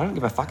Jenks. I don't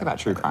give a fuck about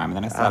true crime. And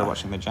then I started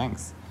watching the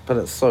Jenks. But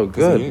it's so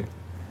good.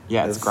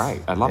 Yeah, it's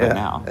great. I love it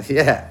now.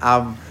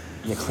 Yeah.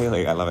 Yeah,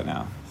 clearly I love it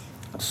now.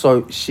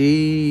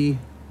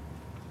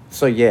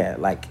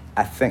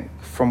 I think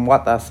from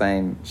what they're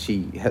saying,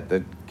 she hit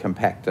the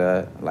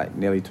compactor, like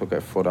nearly took her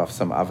foot off,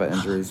 some other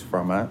injuries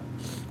from it.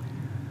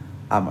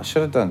 I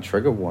should have done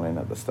trigger warning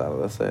at the start of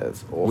this.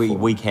 It's awful.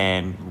 We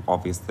can,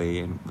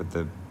 obviously, with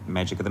the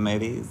magic of the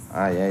movies.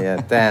 Oh, yeah.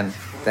 Dan,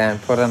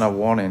 put in a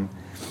warning.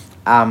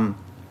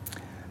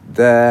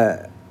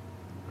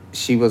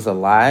 She was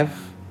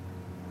alive.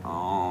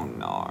 Oh,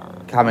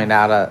 no. Coming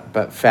out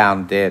but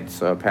found dead,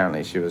 so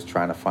apparently she was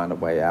trying to find a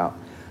way out.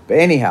 But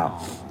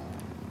anyhow,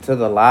 to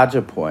the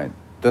larger point,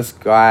 this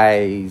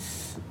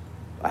guy's,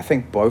 I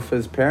think both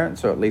his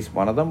parents, or at least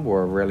one of them,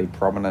 were a really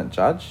prominent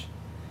judge.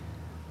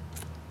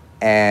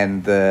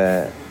 And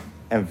the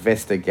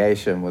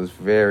investigation was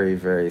very,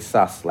 very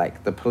sus.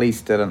 Like, the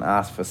police didn't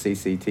ask for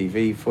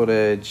CCTV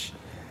footage.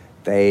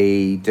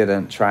 They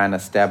didn't try and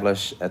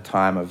establish a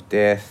time of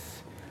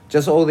death.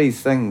 Just all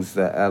these things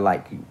that are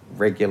like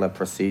regular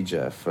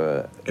procedure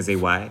for... Is he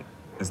white?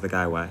 Is the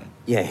guy white?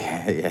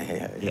 Yeah.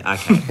 Yeah,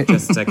 okay.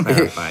 Just to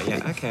clarify.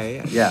 Yeah,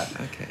 okay. Yeah.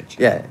 Okay.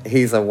 Yeah,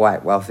 he's a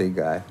white, wealthy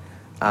guy.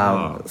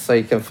 So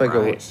you can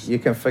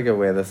figure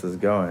where this is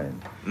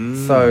going.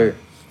 So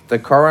the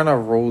coroner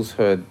rules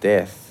her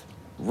death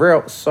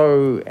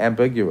so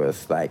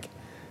ambiguous, like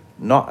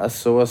not a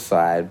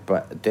suicide,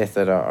 but death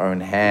at her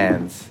own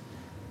hands.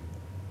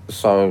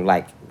 So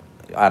like,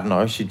 I don't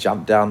know, she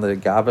jumped down the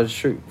garbage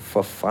chute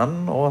for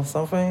fun or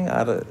something.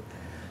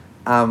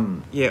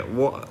 Yeah,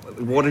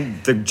 what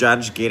did the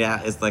judge get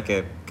out as like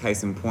a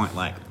case in point,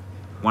 like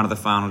one of the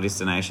Final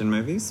Destination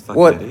movies?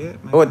 Fucking idiot.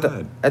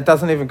 It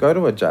doesn't even go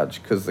to a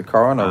judge because the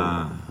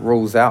coroner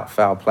rules out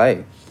foul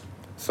play,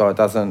 so it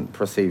doesn't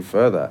proceed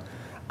further.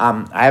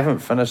 I haven't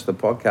finished the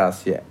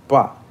podcast yet,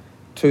 but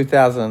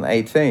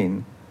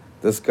 2018,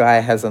 this guy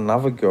has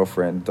another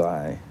girlfriend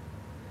die.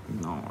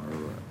 No.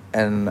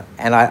 And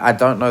I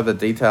don't know the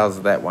details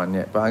of that one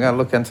yet, but I'm going to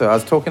look into it. I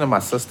was talking to my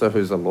sister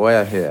who's a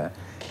lawyer here,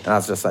 and I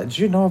was just like,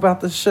 do you know about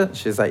this shit?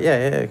 She's like, yeah,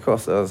 of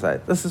course. I was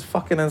like, this is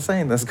fucking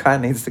insane. This guy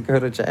needs to go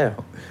to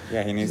jail.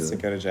 Yeah, he needs to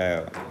go to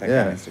jail. That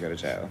guy needs to go to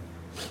jail.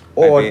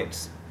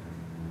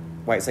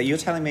 Wait, so you're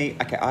telling me...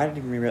 Okay, I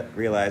didn't even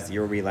realize you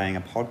were relaying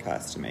a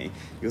podcast to me.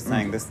 You're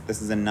saying this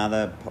is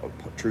another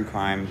true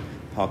crime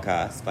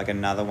podcast, like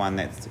another one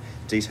that's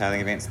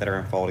detailing events that are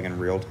unfolding in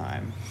real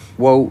time.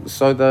 Well,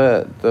 so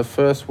the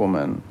first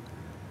woman,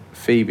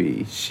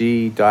 Phoebe,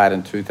 she died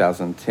in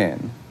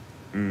 2010.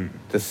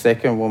 The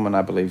second woman,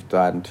 I believe,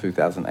 died in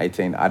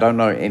 2018. I don't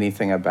know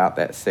anything about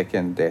that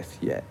second death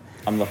yet.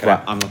 I'm looking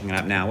it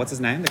up now. What's his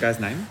name? The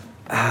guy's name?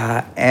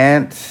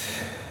 Ant.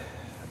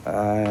 What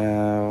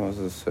was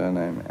his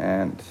surname?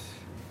 Ant.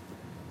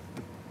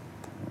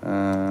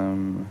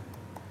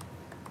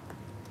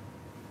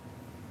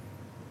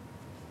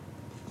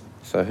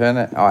 So her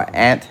name. Oh,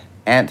 Ant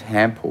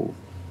Hampel.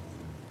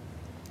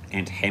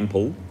 Ant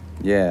Hampel.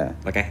 Yeah.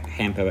 Like a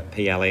hamper,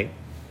 P-L-E.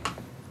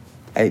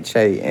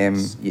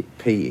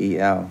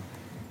 Hampel.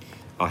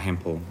 Oh,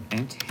 Hampel.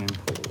 Ant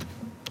Hampel.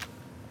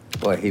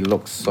 Boy, he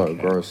looks so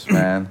gross,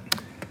 man.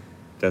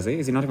 Does he?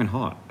 Is he not even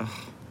hot? Ugh.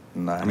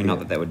 No. I mean,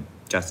 not that would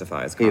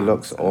justify his crime. He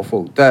looks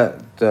awful.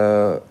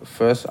 The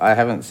first, I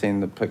haven't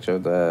seen the picture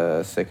of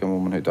the second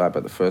woman who died,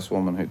 but the first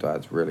woman who died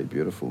is really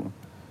beautiful.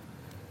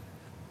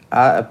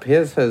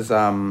 Appears his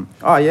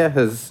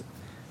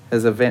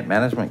his event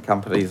management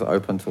company is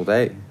open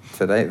today.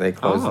 They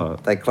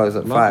close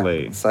at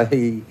lovely. 5. So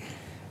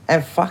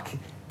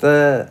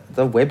the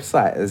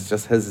website is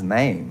just his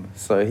name.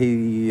 So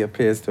he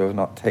appears to have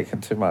not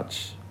taken too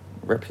much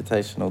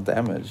reputational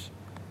damage.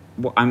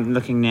 Well, I'm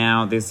looking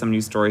now. There's some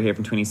news story here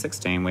from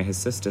 2016 where his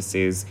sister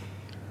says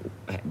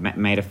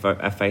made a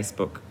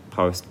Facebook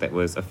post that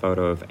was a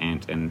photo of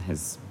Ant and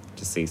his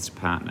deceased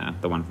partner,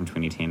 the one from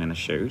 2010 in the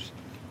shoot,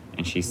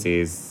 and she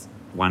says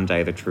one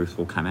day the truth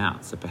will come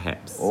out. So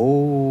perhaps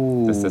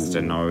the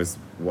sister knows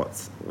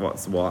what's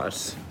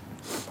what.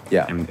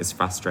 Yeah, and is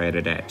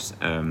frustrated at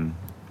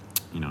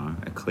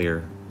a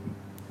clear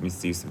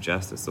misuse of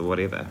justice or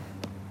whatever.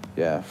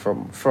 Yeah,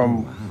 from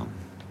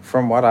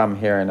what I'm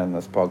hearing in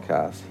this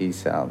podcast, he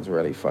sounds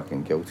really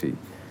fucking guilty.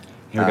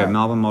 Here we go.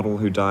 Melbourne model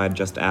who died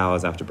just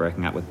hours after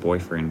breaking up with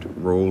boyfriend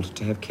ruled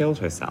to have killed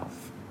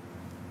herself.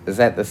 Is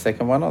that the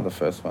second one or the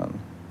first one?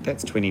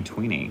 That's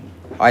 2020.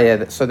 Oh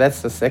yeah, so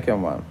that's the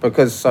second one.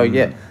 Because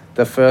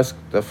the first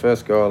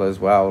girl as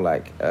well.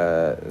 Like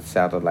it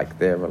sounded like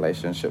their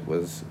relationship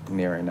was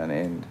nearing an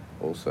end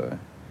also.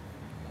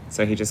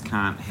 So he just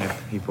can't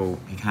have people.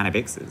 He can't have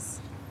exes.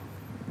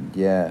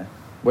 Yeah.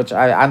 Which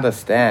I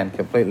understand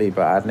completely,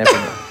 but I'd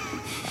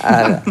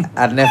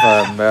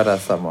never murder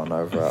someone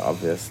over it,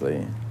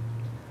 obviously.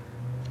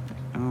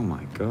 Oh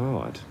my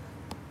god.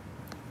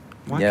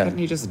 Why couldn't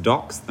he just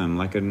dox them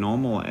like a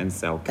normal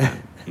incel cunt?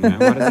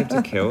 Why does he have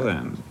to kill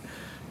them?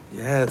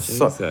 Yeah,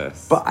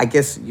 Jesus. But I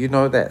guess you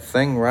know that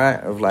thing, right?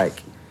 Of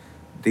like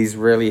these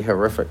really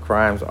horrific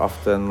crimes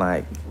often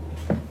like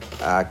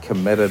are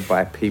committed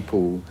by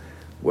people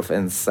with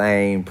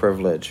insane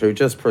privilege who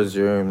just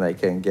presume they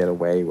can get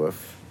away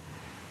with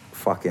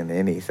fucking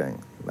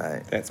anything.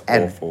 Like that's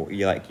awful.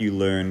 You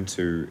learn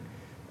to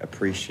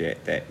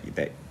appreciate that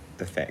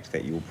the fact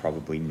that you'll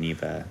probably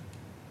never,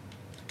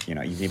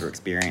 you've never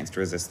experienced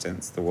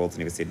resistance. The world's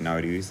never said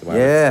no to you, so why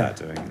would you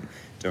start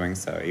doing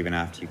so even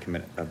after you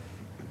commit a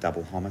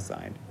double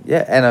homicide?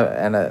 Yeah,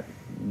 and it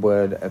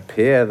would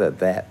appear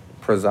that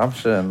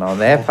presumption on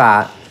their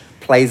part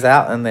plays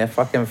out in their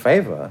fucking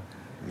favor.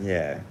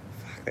 Yeah,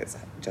 fuck, that's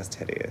just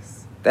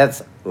hideous.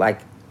 That's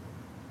like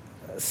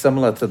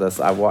similar to this.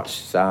 I've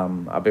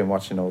been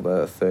watching all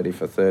the 30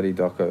 for 30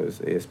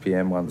 docos,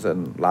 ESPN ones,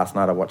 and last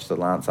night I watched the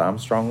Lance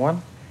Armstrong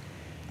one.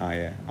 Oh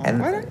yeah.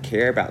 And I don't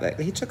care about that.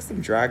 He took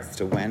some drugs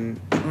to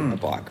win a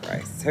bike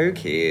race. Who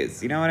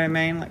cares? You know what I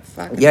mean? Like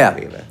fuck. Yeah.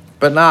 Whatever.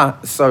 But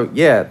nah. So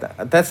yeah,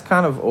 that's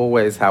kind of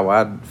always how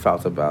I'd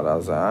felt about it. I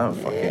was like, I don't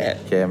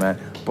fucking care, man.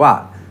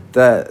 But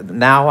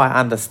now I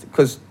understand.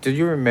 Because do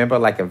you remember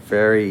like a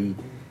very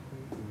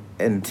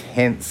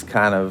intense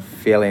kind of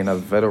feeling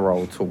of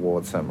vitriol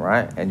towards him,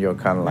 right? And you're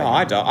kind of like... No,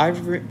 I don't. I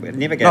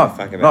never gave a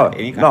fuck about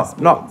any kind of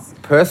sports. Not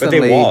personally.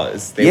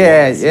 But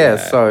there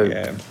was.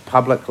 So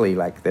publicly,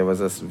 like, there was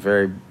this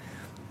very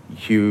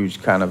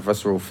huge kind of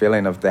visceral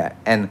feeling of that.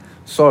 And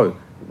so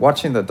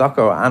watching the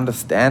doco, I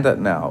understand it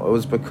now. It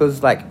was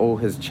because, like, all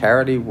his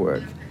charity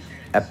work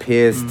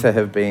appears to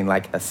have been,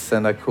 like, a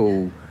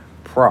cynical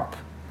prop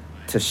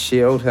to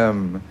shield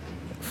him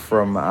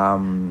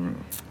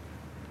from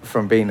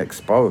being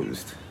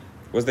exposed.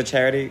 Was the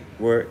charity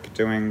work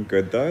doing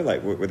good though?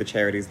 Like, were the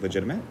charities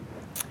legitimate?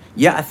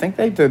 Yeah, I think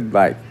they did.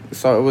 Like,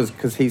 so it was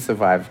because he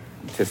survived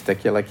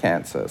testicular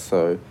cancer.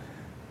 So,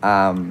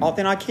 then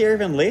I care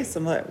even less.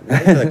 I'm like,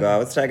 whatever. The guy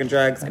was taking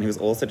drugs, and he was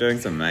also doing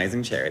some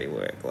amazing charity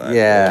work. Like,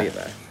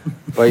 whatever.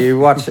 But you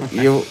watch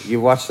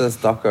this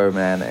doco,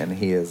 man, and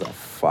he is a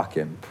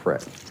fucking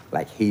prick.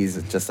 Like,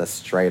 he's just a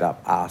straight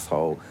up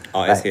asshole. Oh,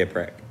 like, is he a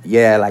prick?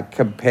 Yeah, like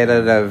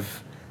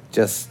competitive,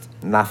 just.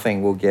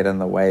 Nothing will get in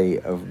the way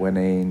of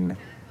winning.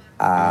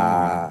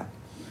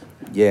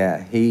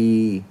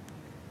 He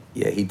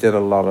did a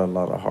lot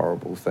of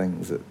horrible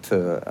things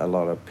to a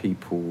lot of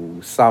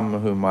people.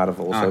 Some who might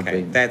have also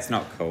been. That's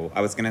not cool.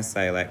 I was gonna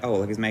say like, oh,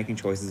 look, he's making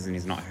choices and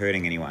he's not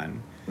hurting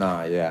anyone.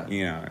 No, yeah.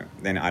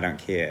 Then I don't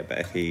care. But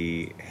if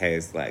he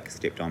has like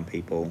stepped on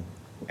people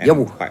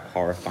in quite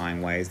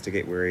horrifying ways to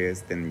get where he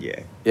is, then yeah.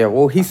 Yeah,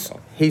 well, he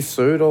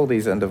sued all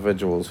these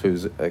individuals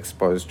who's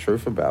exposed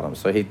truth about him.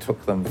 So he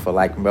took them for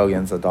like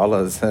millions of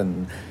dollars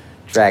and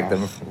dragged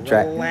them.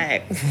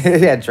 Relax.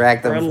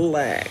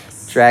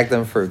 Dragged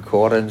them through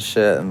court and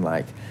shit, and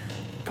like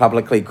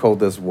publicly called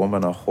this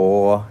woman a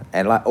whore,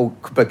 and like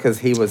because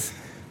he was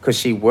because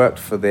she worked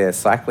for their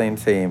cycling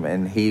team,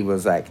 and he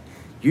was like,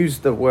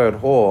 used the word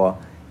whore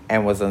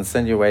and was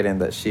insinuating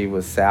that she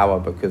was sour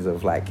because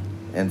of like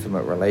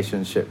intimate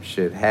relationships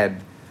she'd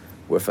had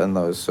within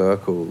those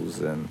circles.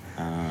 And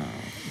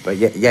but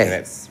yeah,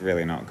 that's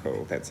really not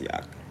cool. That's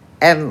yuck.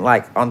 And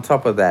like on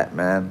top of that,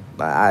 man,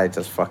 like, I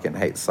just fucking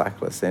hate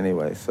cyclists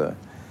anyway, so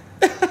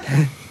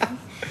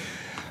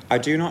I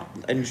do not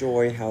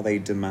enjoy how they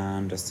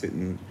demand a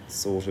certain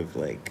sort of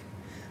like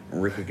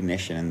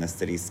recognition in the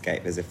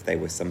cityscape as if they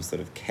were some sort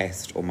of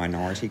caste or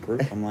minority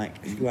group. I'm like,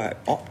 you are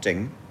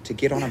opting to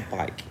get on a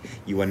bike.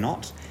 You are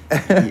not,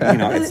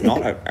 it's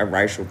not a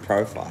racial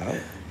profile.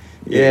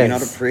 You're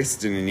not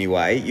oppressed in any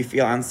way. You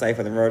feel unsafe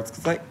on the roads.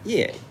 It's like,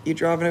 you're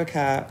driving a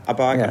car, a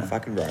bike on a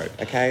fucking road,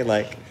 okay?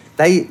 Like,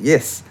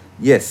 yes,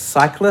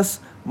 cyclists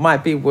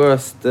might be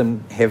worse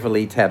than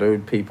heavily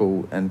tattooed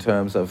people in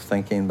terms of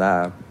thinking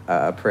they're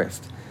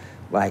oppressed.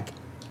 Like,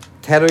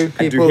 tattooed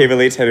people... Do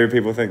heavily tattooed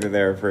people think that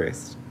they're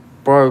oppressed?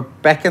 Bro,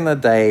 back in the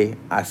day,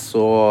 I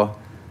saw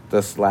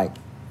this, like,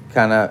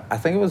 kind of... I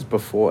think it was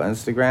before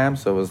Instagram,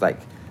 so it was, like,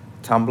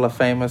 Tumblr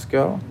famous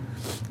girl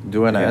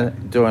doing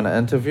an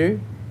interview,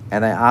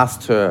 and they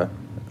asked her,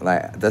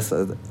 like,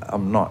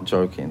 I'm not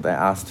joking, they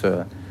asked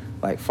her,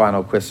 like,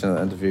 final question of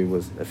the interview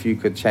was, if you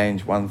could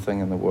change one thing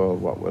in the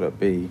world, what would it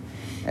be?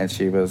 And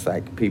she was,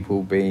 like,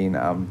 people being...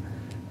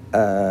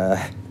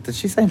 did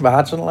she say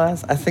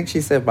marginalized? I think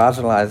she said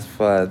marginalized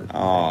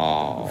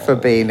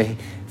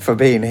for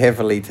being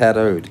heavily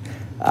tattooed.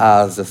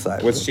 I was just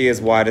like... Was she as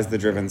white as the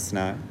driven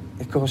snow?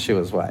 Of course she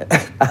was white.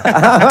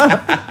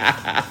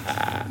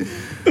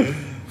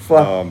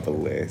 Oh,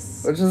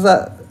 bless. Which is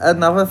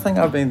another thing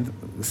I've been...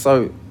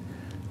 So,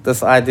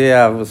 this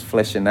idea I was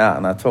fleshing out,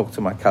 and I talked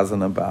to my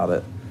cousin about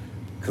it,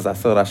 because I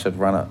thought I should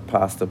run it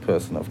past a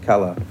person of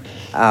colour.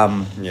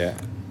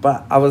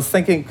 But I was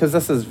thinking, because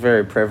this is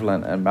very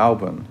prevalent in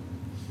Melbourne,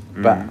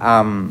 but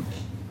and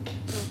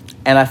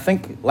I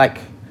think like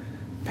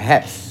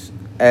perhaps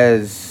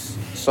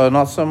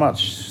not so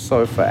much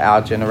so for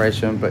our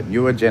generation, but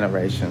newer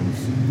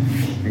generations,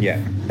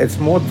 it's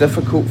more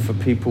difficult for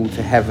people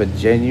to have a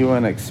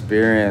genuine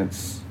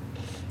experience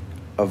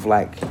of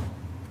like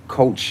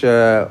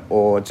culture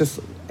or just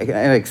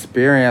an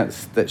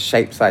experience that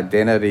shapes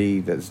identity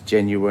that's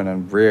genuine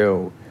and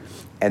real,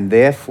 and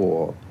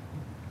therefore,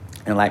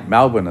 and like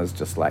Melbourne is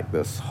just like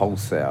this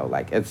wholesale,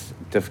 like it's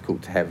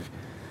difficult to have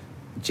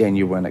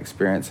genuine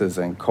experiences,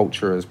 and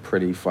culture is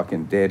pretty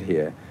fucking dead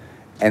here.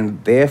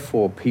 And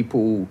therefore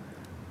people,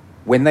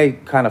 when they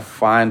kind of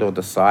find or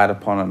decide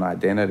upon an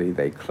identity,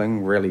 they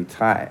cling really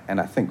tight.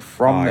 And I think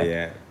from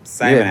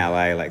Same in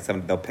LA, like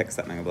they'll pick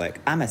something and be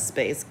like, I'm a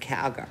space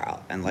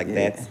cowgirl, and like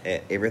that's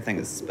it. Everything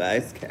is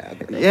space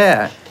cowgirl.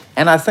 Yeah.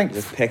 And I think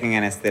just picking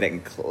an aesthetic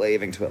and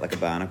cleaving to it like a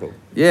barnacle.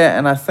 Yeah,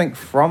 and I think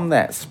from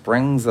that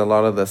springs a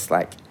lot of this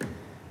like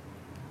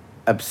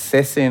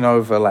obsessing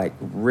over like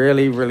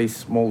really, really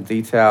small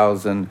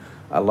details and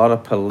a lot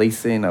of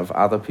policing of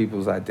other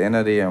people's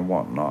identity and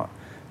whatnot.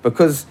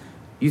 Because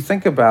you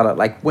think about it,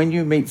 like when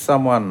you meet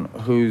someone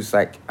whose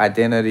like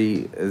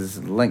identity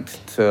is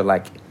linked to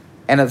like,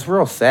 and it's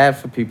real sad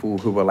for people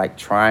who are like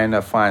trying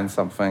to find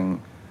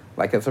something,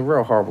 like it's a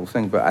real horrible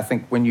thing. But I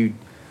think when you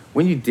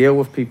deal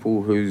with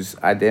people whose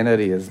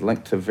identity is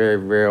linked to very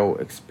real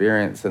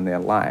experience in their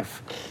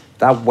life,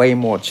 they're way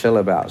more chill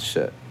about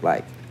shit,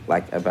 like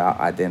about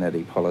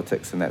identity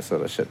politics and that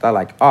sort of shit. They're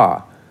like,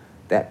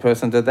 that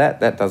person did that.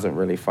 That doesn't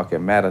really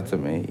fucking matter to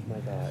me. Oh my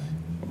God.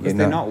 Because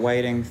they're not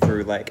waiting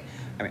through like,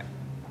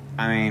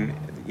 I mean,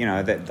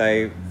 that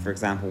they, for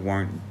example,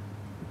 won't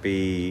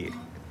be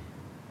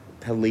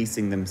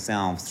policing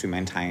themselves to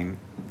maintain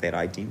that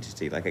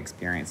identity, like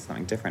experience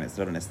something different. It's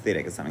not an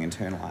aesthetic, it's something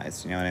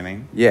internalized, you know what I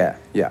mean? Yeah.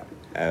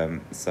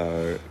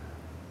 So,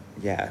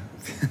 yeah.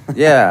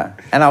 Yeah,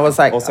 and I was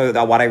like... Also,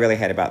 what I really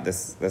hate about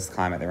this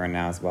climate that we're in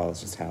now as well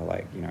is just how,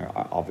 like,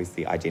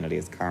 obviously identity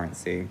is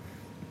currency,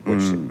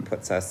 which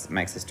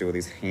makes us do all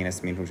these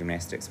heinous mental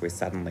gymnastics where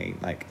suddenly,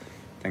 like,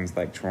 things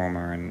like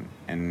trauma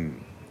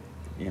and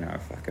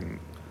fucking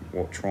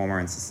trauma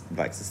and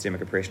like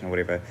systemic oppression or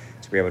whatever,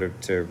 to be able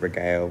to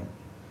regale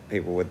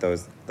people with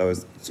those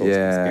sorts of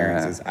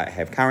experiences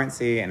have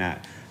currency and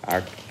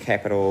are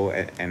capital,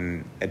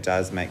 and it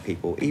does make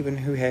people, even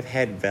who have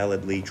had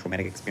validly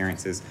traumatic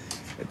experiences,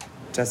 it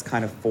does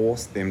kind of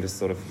force them to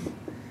sort of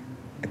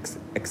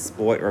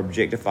exploit or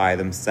objectify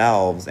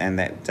themselves and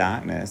that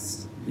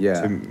darkness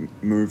to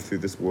move through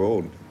this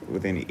world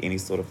with any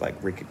sort of like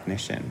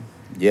recognition.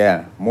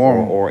 Yeah,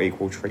 or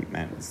equal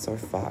treatment. It's so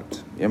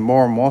fucked. And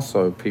more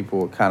so,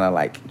 people are kind of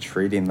like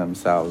treating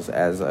themselves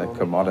as a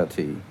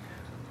commodity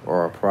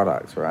or a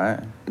product,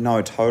 right?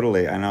 No,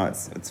 totally. I know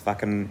it's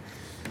fucking.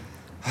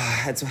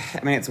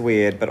 It's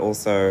weird, but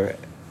also,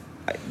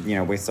 I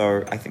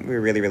think we're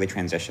really, really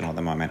transitional at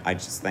the moment. I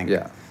just think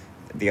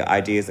the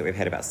ideas that we've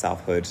had about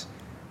selfhood,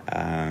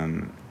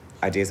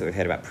 ideas that we've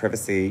had about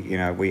privacy,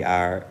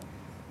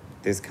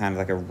 there's kind of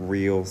like a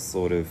real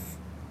sort of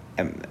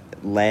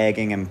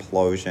lagging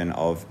implosion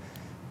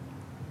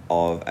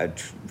of a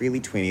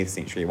really 20th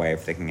century way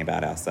of thinking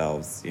about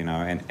ourselves, you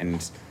know,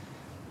 and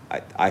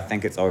I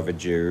think it's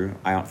overdue.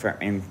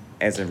 And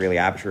as a really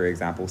arbitrary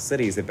example,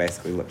 cities have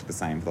basically looked the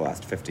same for the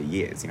last 50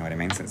 years, you know what I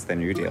mean, since the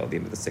New Deal, the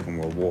end of the Second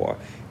World War.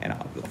 And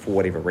for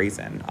whatever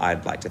reason,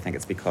 I'd like to think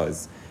it's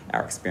because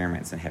our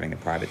experiments in having the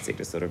private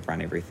sector sort of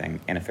run everything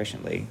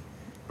inefficiently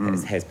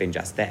has been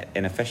just that,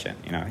 inefficient,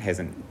 you know, it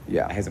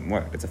hasn't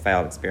worked. It's a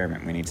failed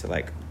experiment. We need to,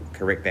 like,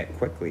 correct that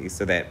quickly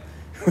so that,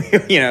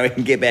 you know, we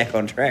can get back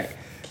on track.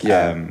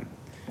 Yeah.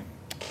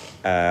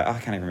 I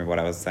can't even remember what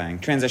I was saying.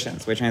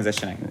 Transitions. We're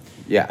transitioning.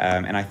 Yeah.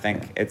 And I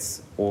think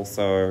it's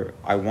also,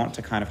 I want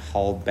to kind of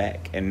hold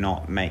back and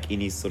not make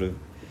any sort of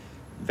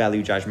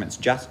value judgments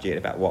just yet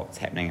about what's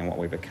happening and what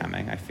we're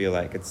becoming. I feel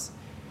like it's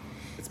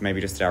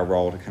maybe just our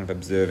role to kind of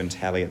observe and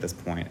tally at this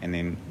point, and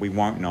then we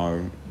won't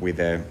know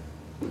whether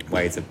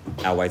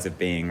our ways of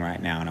being right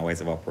now and our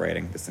ways of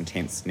operating, this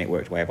intense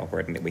networked way of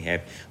operating that we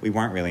have, we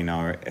won't really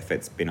know if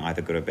it's been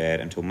either good or bad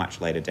until much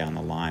later down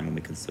the line when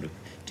we can sort of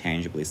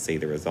tangibly see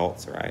the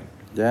results, right?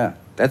 Yeah,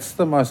 that's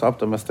the most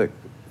optimistic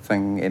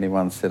thing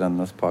anyone said on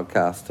this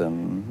podcast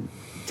in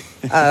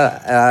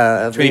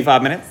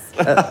 25 minutes?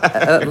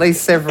 at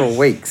least several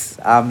weeks.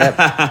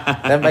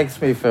 That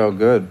makes me feel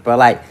good. But,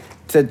 like,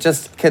 to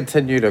just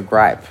continue to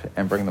gripe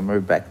and bring the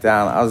mood back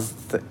down, I was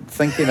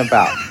thinking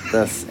about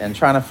this and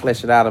trying to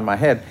flesh it out in my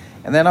head.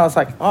 And then I was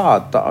like,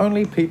 the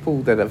only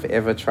people that have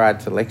ever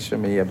tried to lecture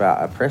me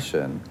about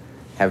oppression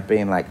have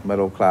been, like,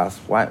 middle-class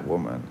white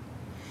women.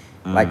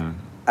 Like,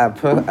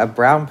 a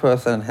brown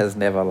person has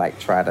never, like,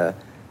 tried to,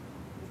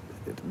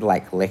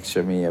 like,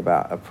 lecture me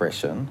about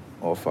oppression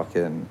or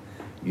fucking,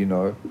 you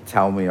know,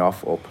 tell me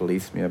off or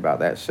police me about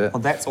that shit.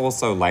 Well, that's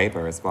also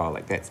labour as well.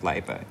 Like, that's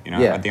labour, you know?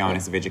 Yeah. The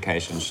onus of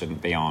education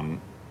shouldn't be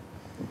on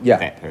Yeah.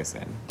 that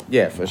person.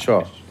 Yeah, for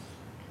sure.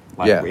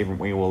 Like, Yeah.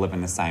 we all live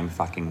in the same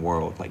fucking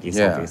world. Like, yes,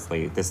 Yeah.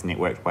 obviously, this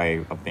networked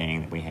way of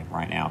being that we have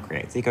right now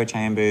creates echo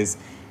chambers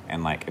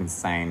and, like,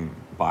 insane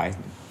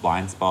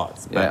blind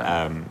spots.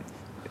 But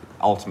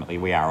ultimately,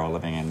 we are all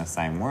living in the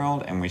same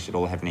world, and we should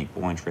all have an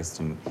equal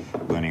interest in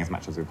learning as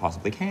much as we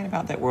possibly can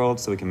about that world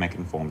so we can make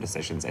informed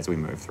decisions as we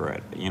move through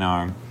it. But, you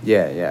know,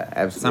 Yeah,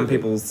 absolutely. some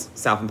people's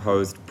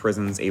self-imposed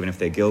prisons, even if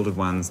they're gilded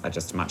ones, are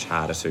just much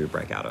harder to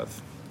break out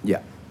of.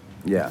 Yeah.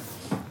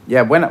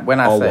 When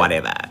I Or say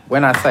whatever.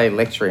 When I say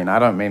lecturing, I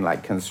don't mean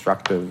like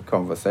constructive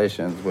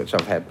conversations, which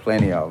I've had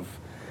plenty of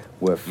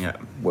with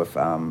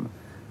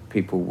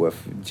people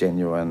with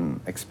genuine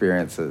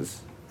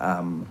experiences.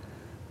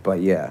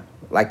 But yeah,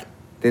 like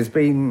there's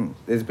been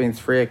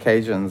 3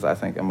 occasions I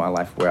think in my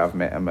life where I've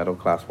met a middle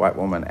class white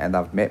woman and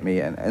they've met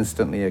me and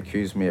instantly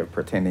accused me of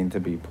pretending to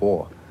be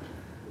poor.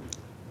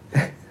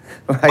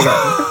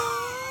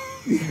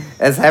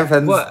 It's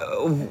happened.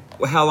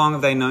 How long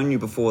have they known you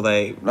before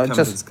they come to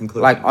this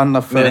conclusion? Like on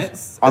the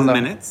first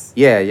minutes.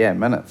 Yeah,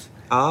 minutes.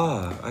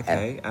 Oh,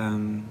 okay.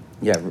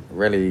 Yeah,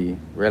 really,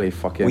 really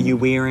fucking. Were you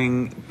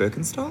wearing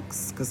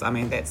Birkenstocks? Because I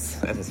mean,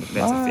 that's a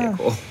fair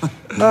call.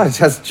 No,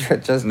 just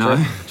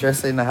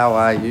dressing how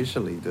I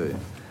usually do.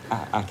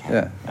 Okay.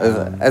 Yeah,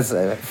 it's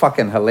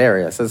fucking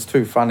hilarious. It's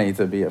too funny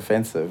to be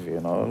offensive, you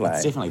know. Like,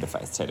 it's definitely the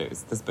face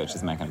tattoos. This bitch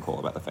is making a call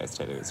about the face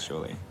tattoos,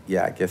 surely.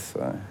 Yeah, I guess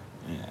so.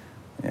 Yeah.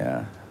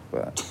 Yeah,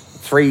 but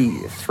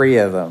three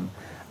of them.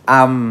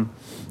 Do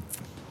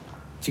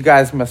you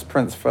guys miss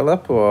Prince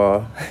Philip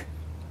or?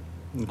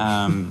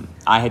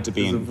 I had to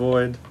be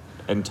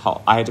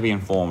I had to be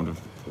informed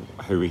of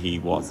who he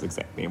was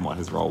exactly and what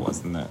his role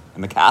was in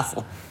the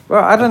castle.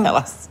 Well, I don't.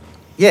 Palace.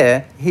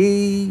 Yeah,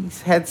 he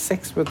had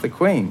sex with the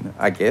Queen,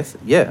 I guess.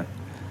 Yeah.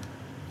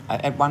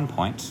 At one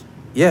point.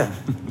 Yeah.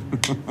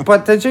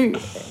 But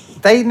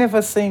they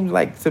never seemed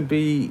like to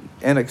be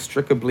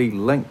inextricably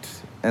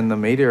linked in the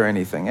media or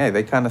anything. Hey,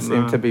 they kind of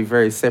seem to be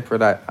very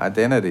separate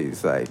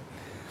identities. Like,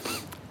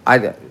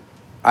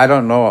 I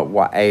don't know at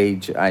what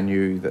age I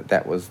knew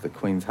that was the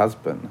Queen's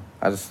husband.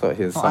 I just thought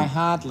he was.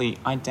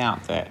 I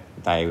doubt that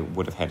they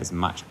would have had as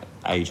much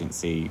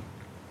agency,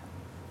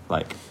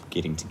 like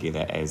getting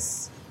together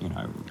as, you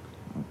know,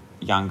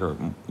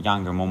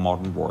 younger, more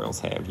modern royals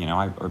have. You know,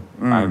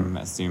 I'm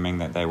assuming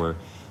that they were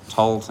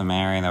told to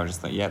marry and they were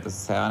just like, yeah,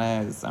 this is how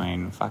it is. I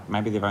mean, fuck,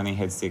 maybe they've only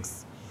had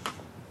sex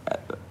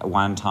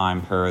one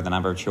time per the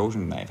number of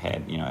children they've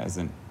had, you know, as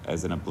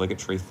an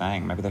obligatory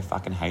thing. Maybe they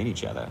fucking hate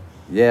each other.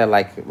 Yeah,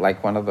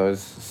 like one of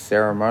those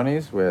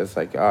ceremonies where it's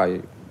like,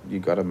 oh, you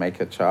got to make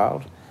a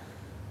child.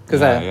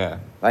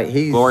 Like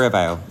he's Gloria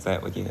Vale. Is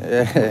that what you?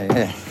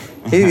 Yeah.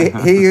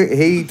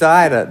 He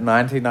died at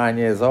 99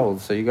 years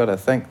old. So you got to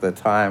think the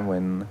time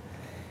when.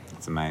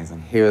 It's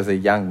amazing. He was a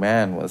young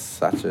man was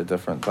such a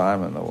different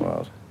time in the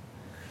world.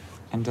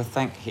 And to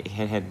think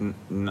he had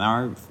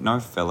no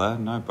filler,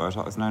 no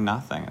Botox, no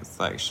nothing. It's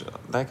like,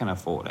 they can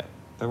afford it.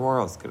 The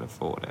royals could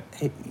afford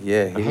it.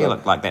 He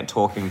looked like that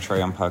talking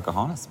tree on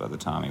Pocahontas by the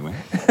time he went.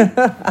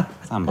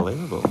 It's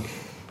unbelievable.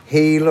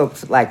 He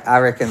looks like, I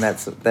reckon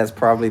that's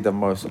probably the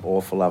most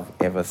awful I've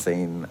ever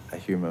seen a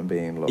human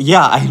being look.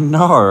 Yeah, I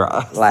know.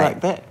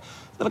 Like that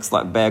That looks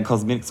like bad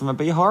cosmetics from a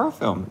B horror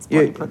film. It's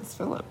bloody Prince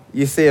Philip.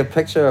 You see a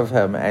picture of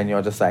him and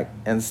you're just like,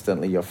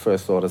 instantly your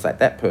first thought is like,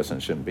 that person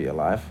shouldn't be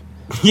alive.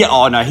 Yeah,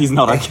 oh no, he's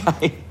not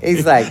okay.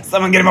 He's like...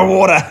 Someone get him a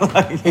water.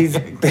 He's...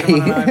 Give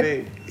him an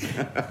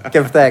IV.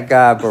 Give that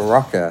guy a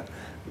Barocca.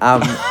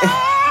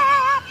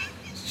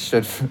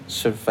 Should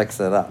fix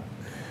it up.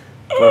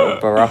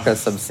 Barocca,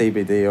 some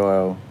CBD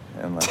oil,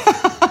 and like...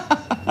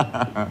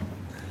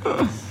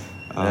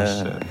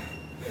 Shit.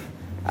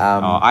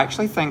 I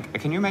actually think...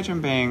 Can you imagine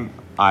being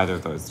either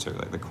of those two,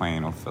 like the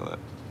Queen or Philip?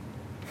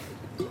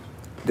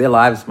 Their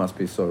lives must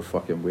be so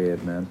fucking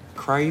weird, man.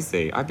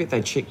 Crazy. I bet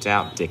they checked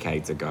out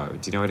decades ago.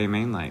 Do you know what I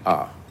mean? Like,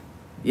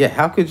 yeah.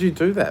 How could you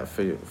do that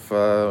for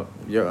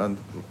your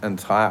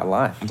entire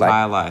life?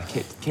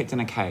 Kept in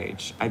a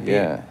cage. I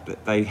bet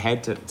that they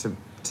had to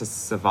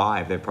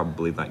survive. They're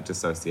probably like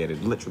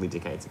dissociated literally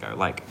decades ago,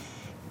 like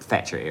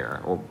Thatcher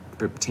era, or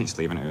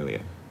potentially even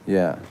earlier.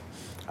 Yeah,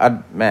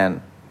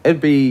 it'd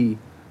be.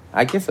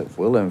 I guess it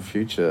will in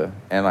future,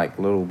 and like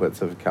little bits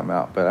have come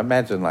out. But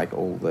imagine like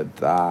all the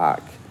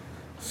dark,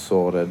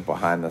 sordid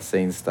behind the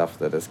scenes stuff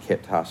that is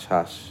kept hush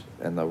hush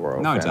in the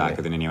royal family. No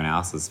darker than anyone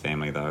else's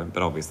family though,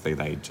 but obviously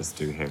they just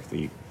do have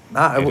the...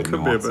 it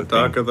could be a bit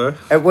darker though.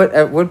 It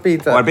would be...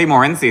 it'd be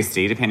more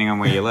incesty depending on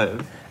where you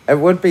live. It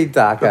would be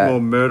darker. A bit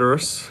more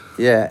murderous.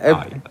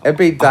 Yeah, it'd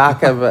be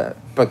darker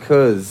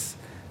because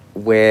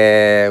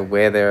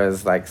where there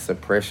is like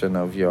suppression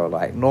of your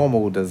like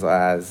normal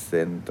desires,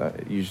 then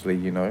usually,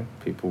 you know,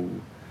 people...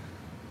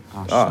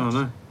 Oh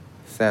no.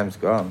 Sam's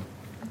gone.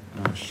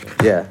 Oh shit.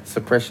 Yeah,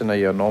 suppression of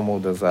your normal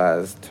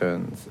desires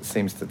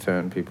seems to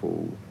turn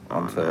people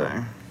onto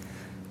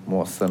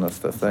more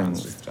sinister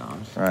things.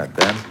 Right,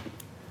 Dan?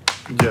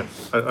 Yeah,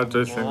 I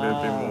do think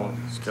there'd be more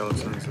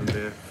skeletons in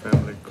their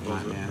family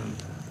closet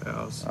than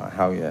ours. Oh,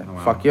 hell yeah. Oh,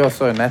 wow. Fuck, you're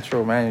so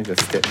natural, man. You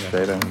just step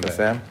straight into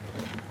Sam.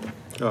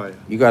 Oh yeah.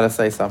 You got to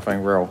say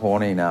something real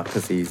horny now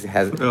because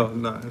Oh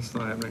no, it's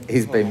not happening.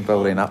 he's been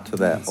building up to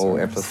that all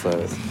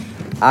episode.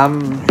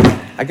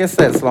 I guess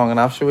that's long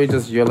enough. Should we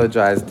just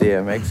eulogize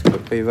DMX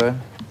quickly though?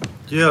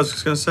 Yeah, I was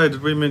just gonna say,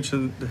 did we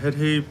mention, had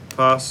he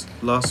passed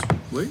last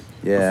week?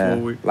 Yeah,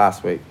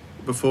 last week.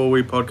 Before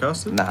we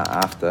podcasted? Nah,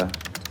 after.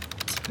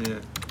 Yeah.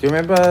 Do you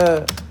remember?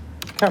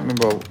 I can't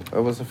remember.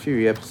 It was a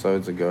few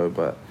episodes ago,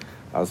 but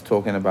I was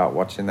talking about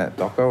watching that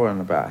doco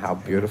and about how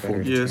beautiful.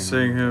 Yeah,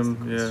 seeing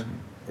him. Yeah.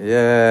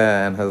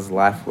 Yeah, and his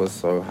life was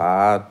so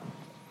hard.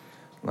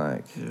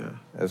 Like, yeah,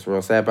 it's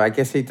real sad. But I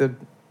guess he did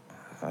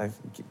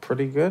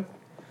pretty good.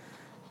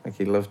 Like,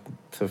 he lived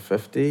to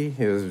 50.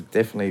 He was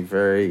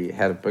definitely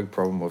had a big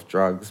problem with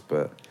drugs,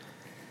 but...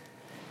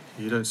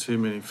 You don't see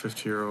many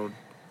 50-year-old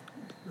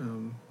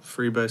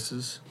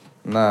freebasers.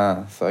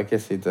 Nah, so I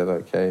guess he did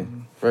okay.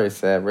 Very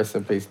sad. Rest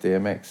in peace,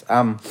 DMX.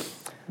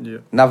 Yeah.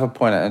 Another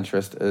point of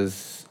interest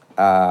is...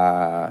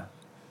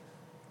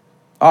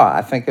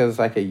 I think it was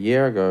like a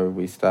year ago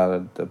we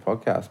started the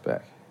podcast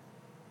back.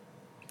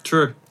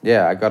 True.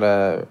 Yeah, I got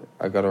a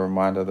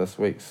reminder this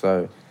week.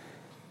 So,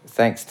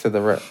 thanks to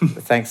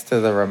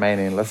the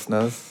remaining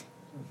listeners,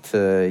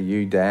 to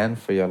you, Dan,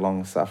 for your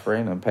long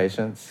suffering and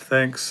patience.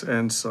 Thanks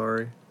and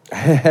sorry.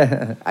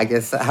 I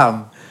guess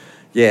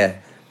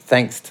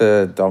thanks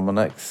to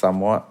Dominic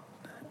somewhat,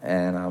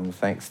 and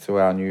thanks to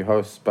our new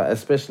hosts, but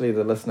especially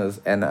the listeners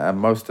and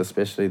most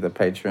especially the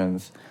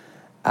patrons.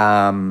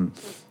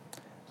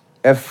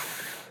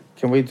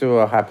 Can we do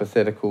a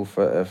hypothetical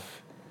for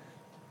if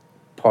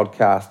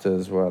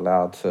podcasters were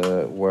allowed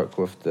to work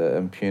with the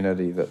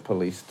impunity that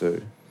police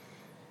do?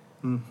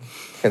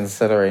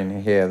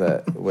 Considering here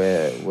that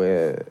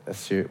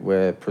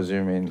we're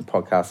presuming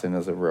podcasting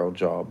is a real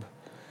job,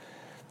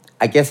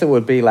 I guess it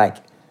would be like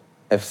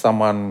if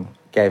someone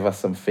gave us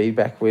some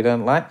feedback we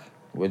didn't like,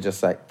 we'd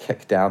just like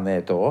kick down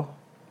their door.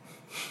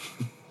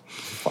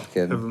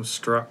 Fucking have them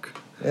struck.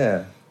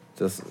 Yeah,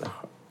 just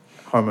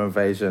home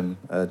invasion.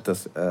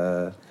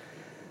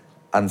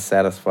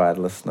 Unsatisfied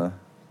listener.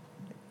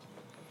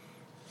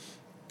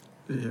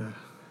 Yeah.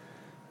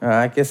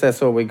 I guess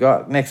that's all we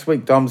got. Next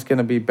week, Dom's going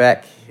to be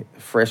back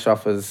fresh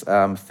off his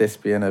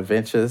thespian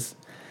adventures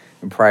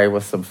and probably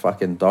with some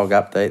fucking dog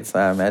updates,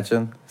 I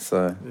imagine.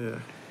 So, yeah.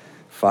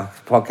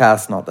 Fuck,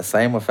 podcast's not the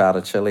same without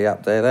a chili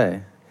update, eh?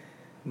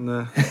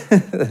 Nah.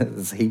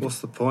 What's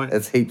the point?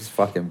 It's heaps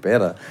fucking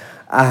better.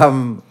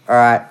 All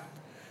right.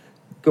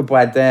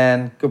 Goodbye,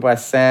 Dan. Goodbye,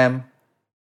 Sam.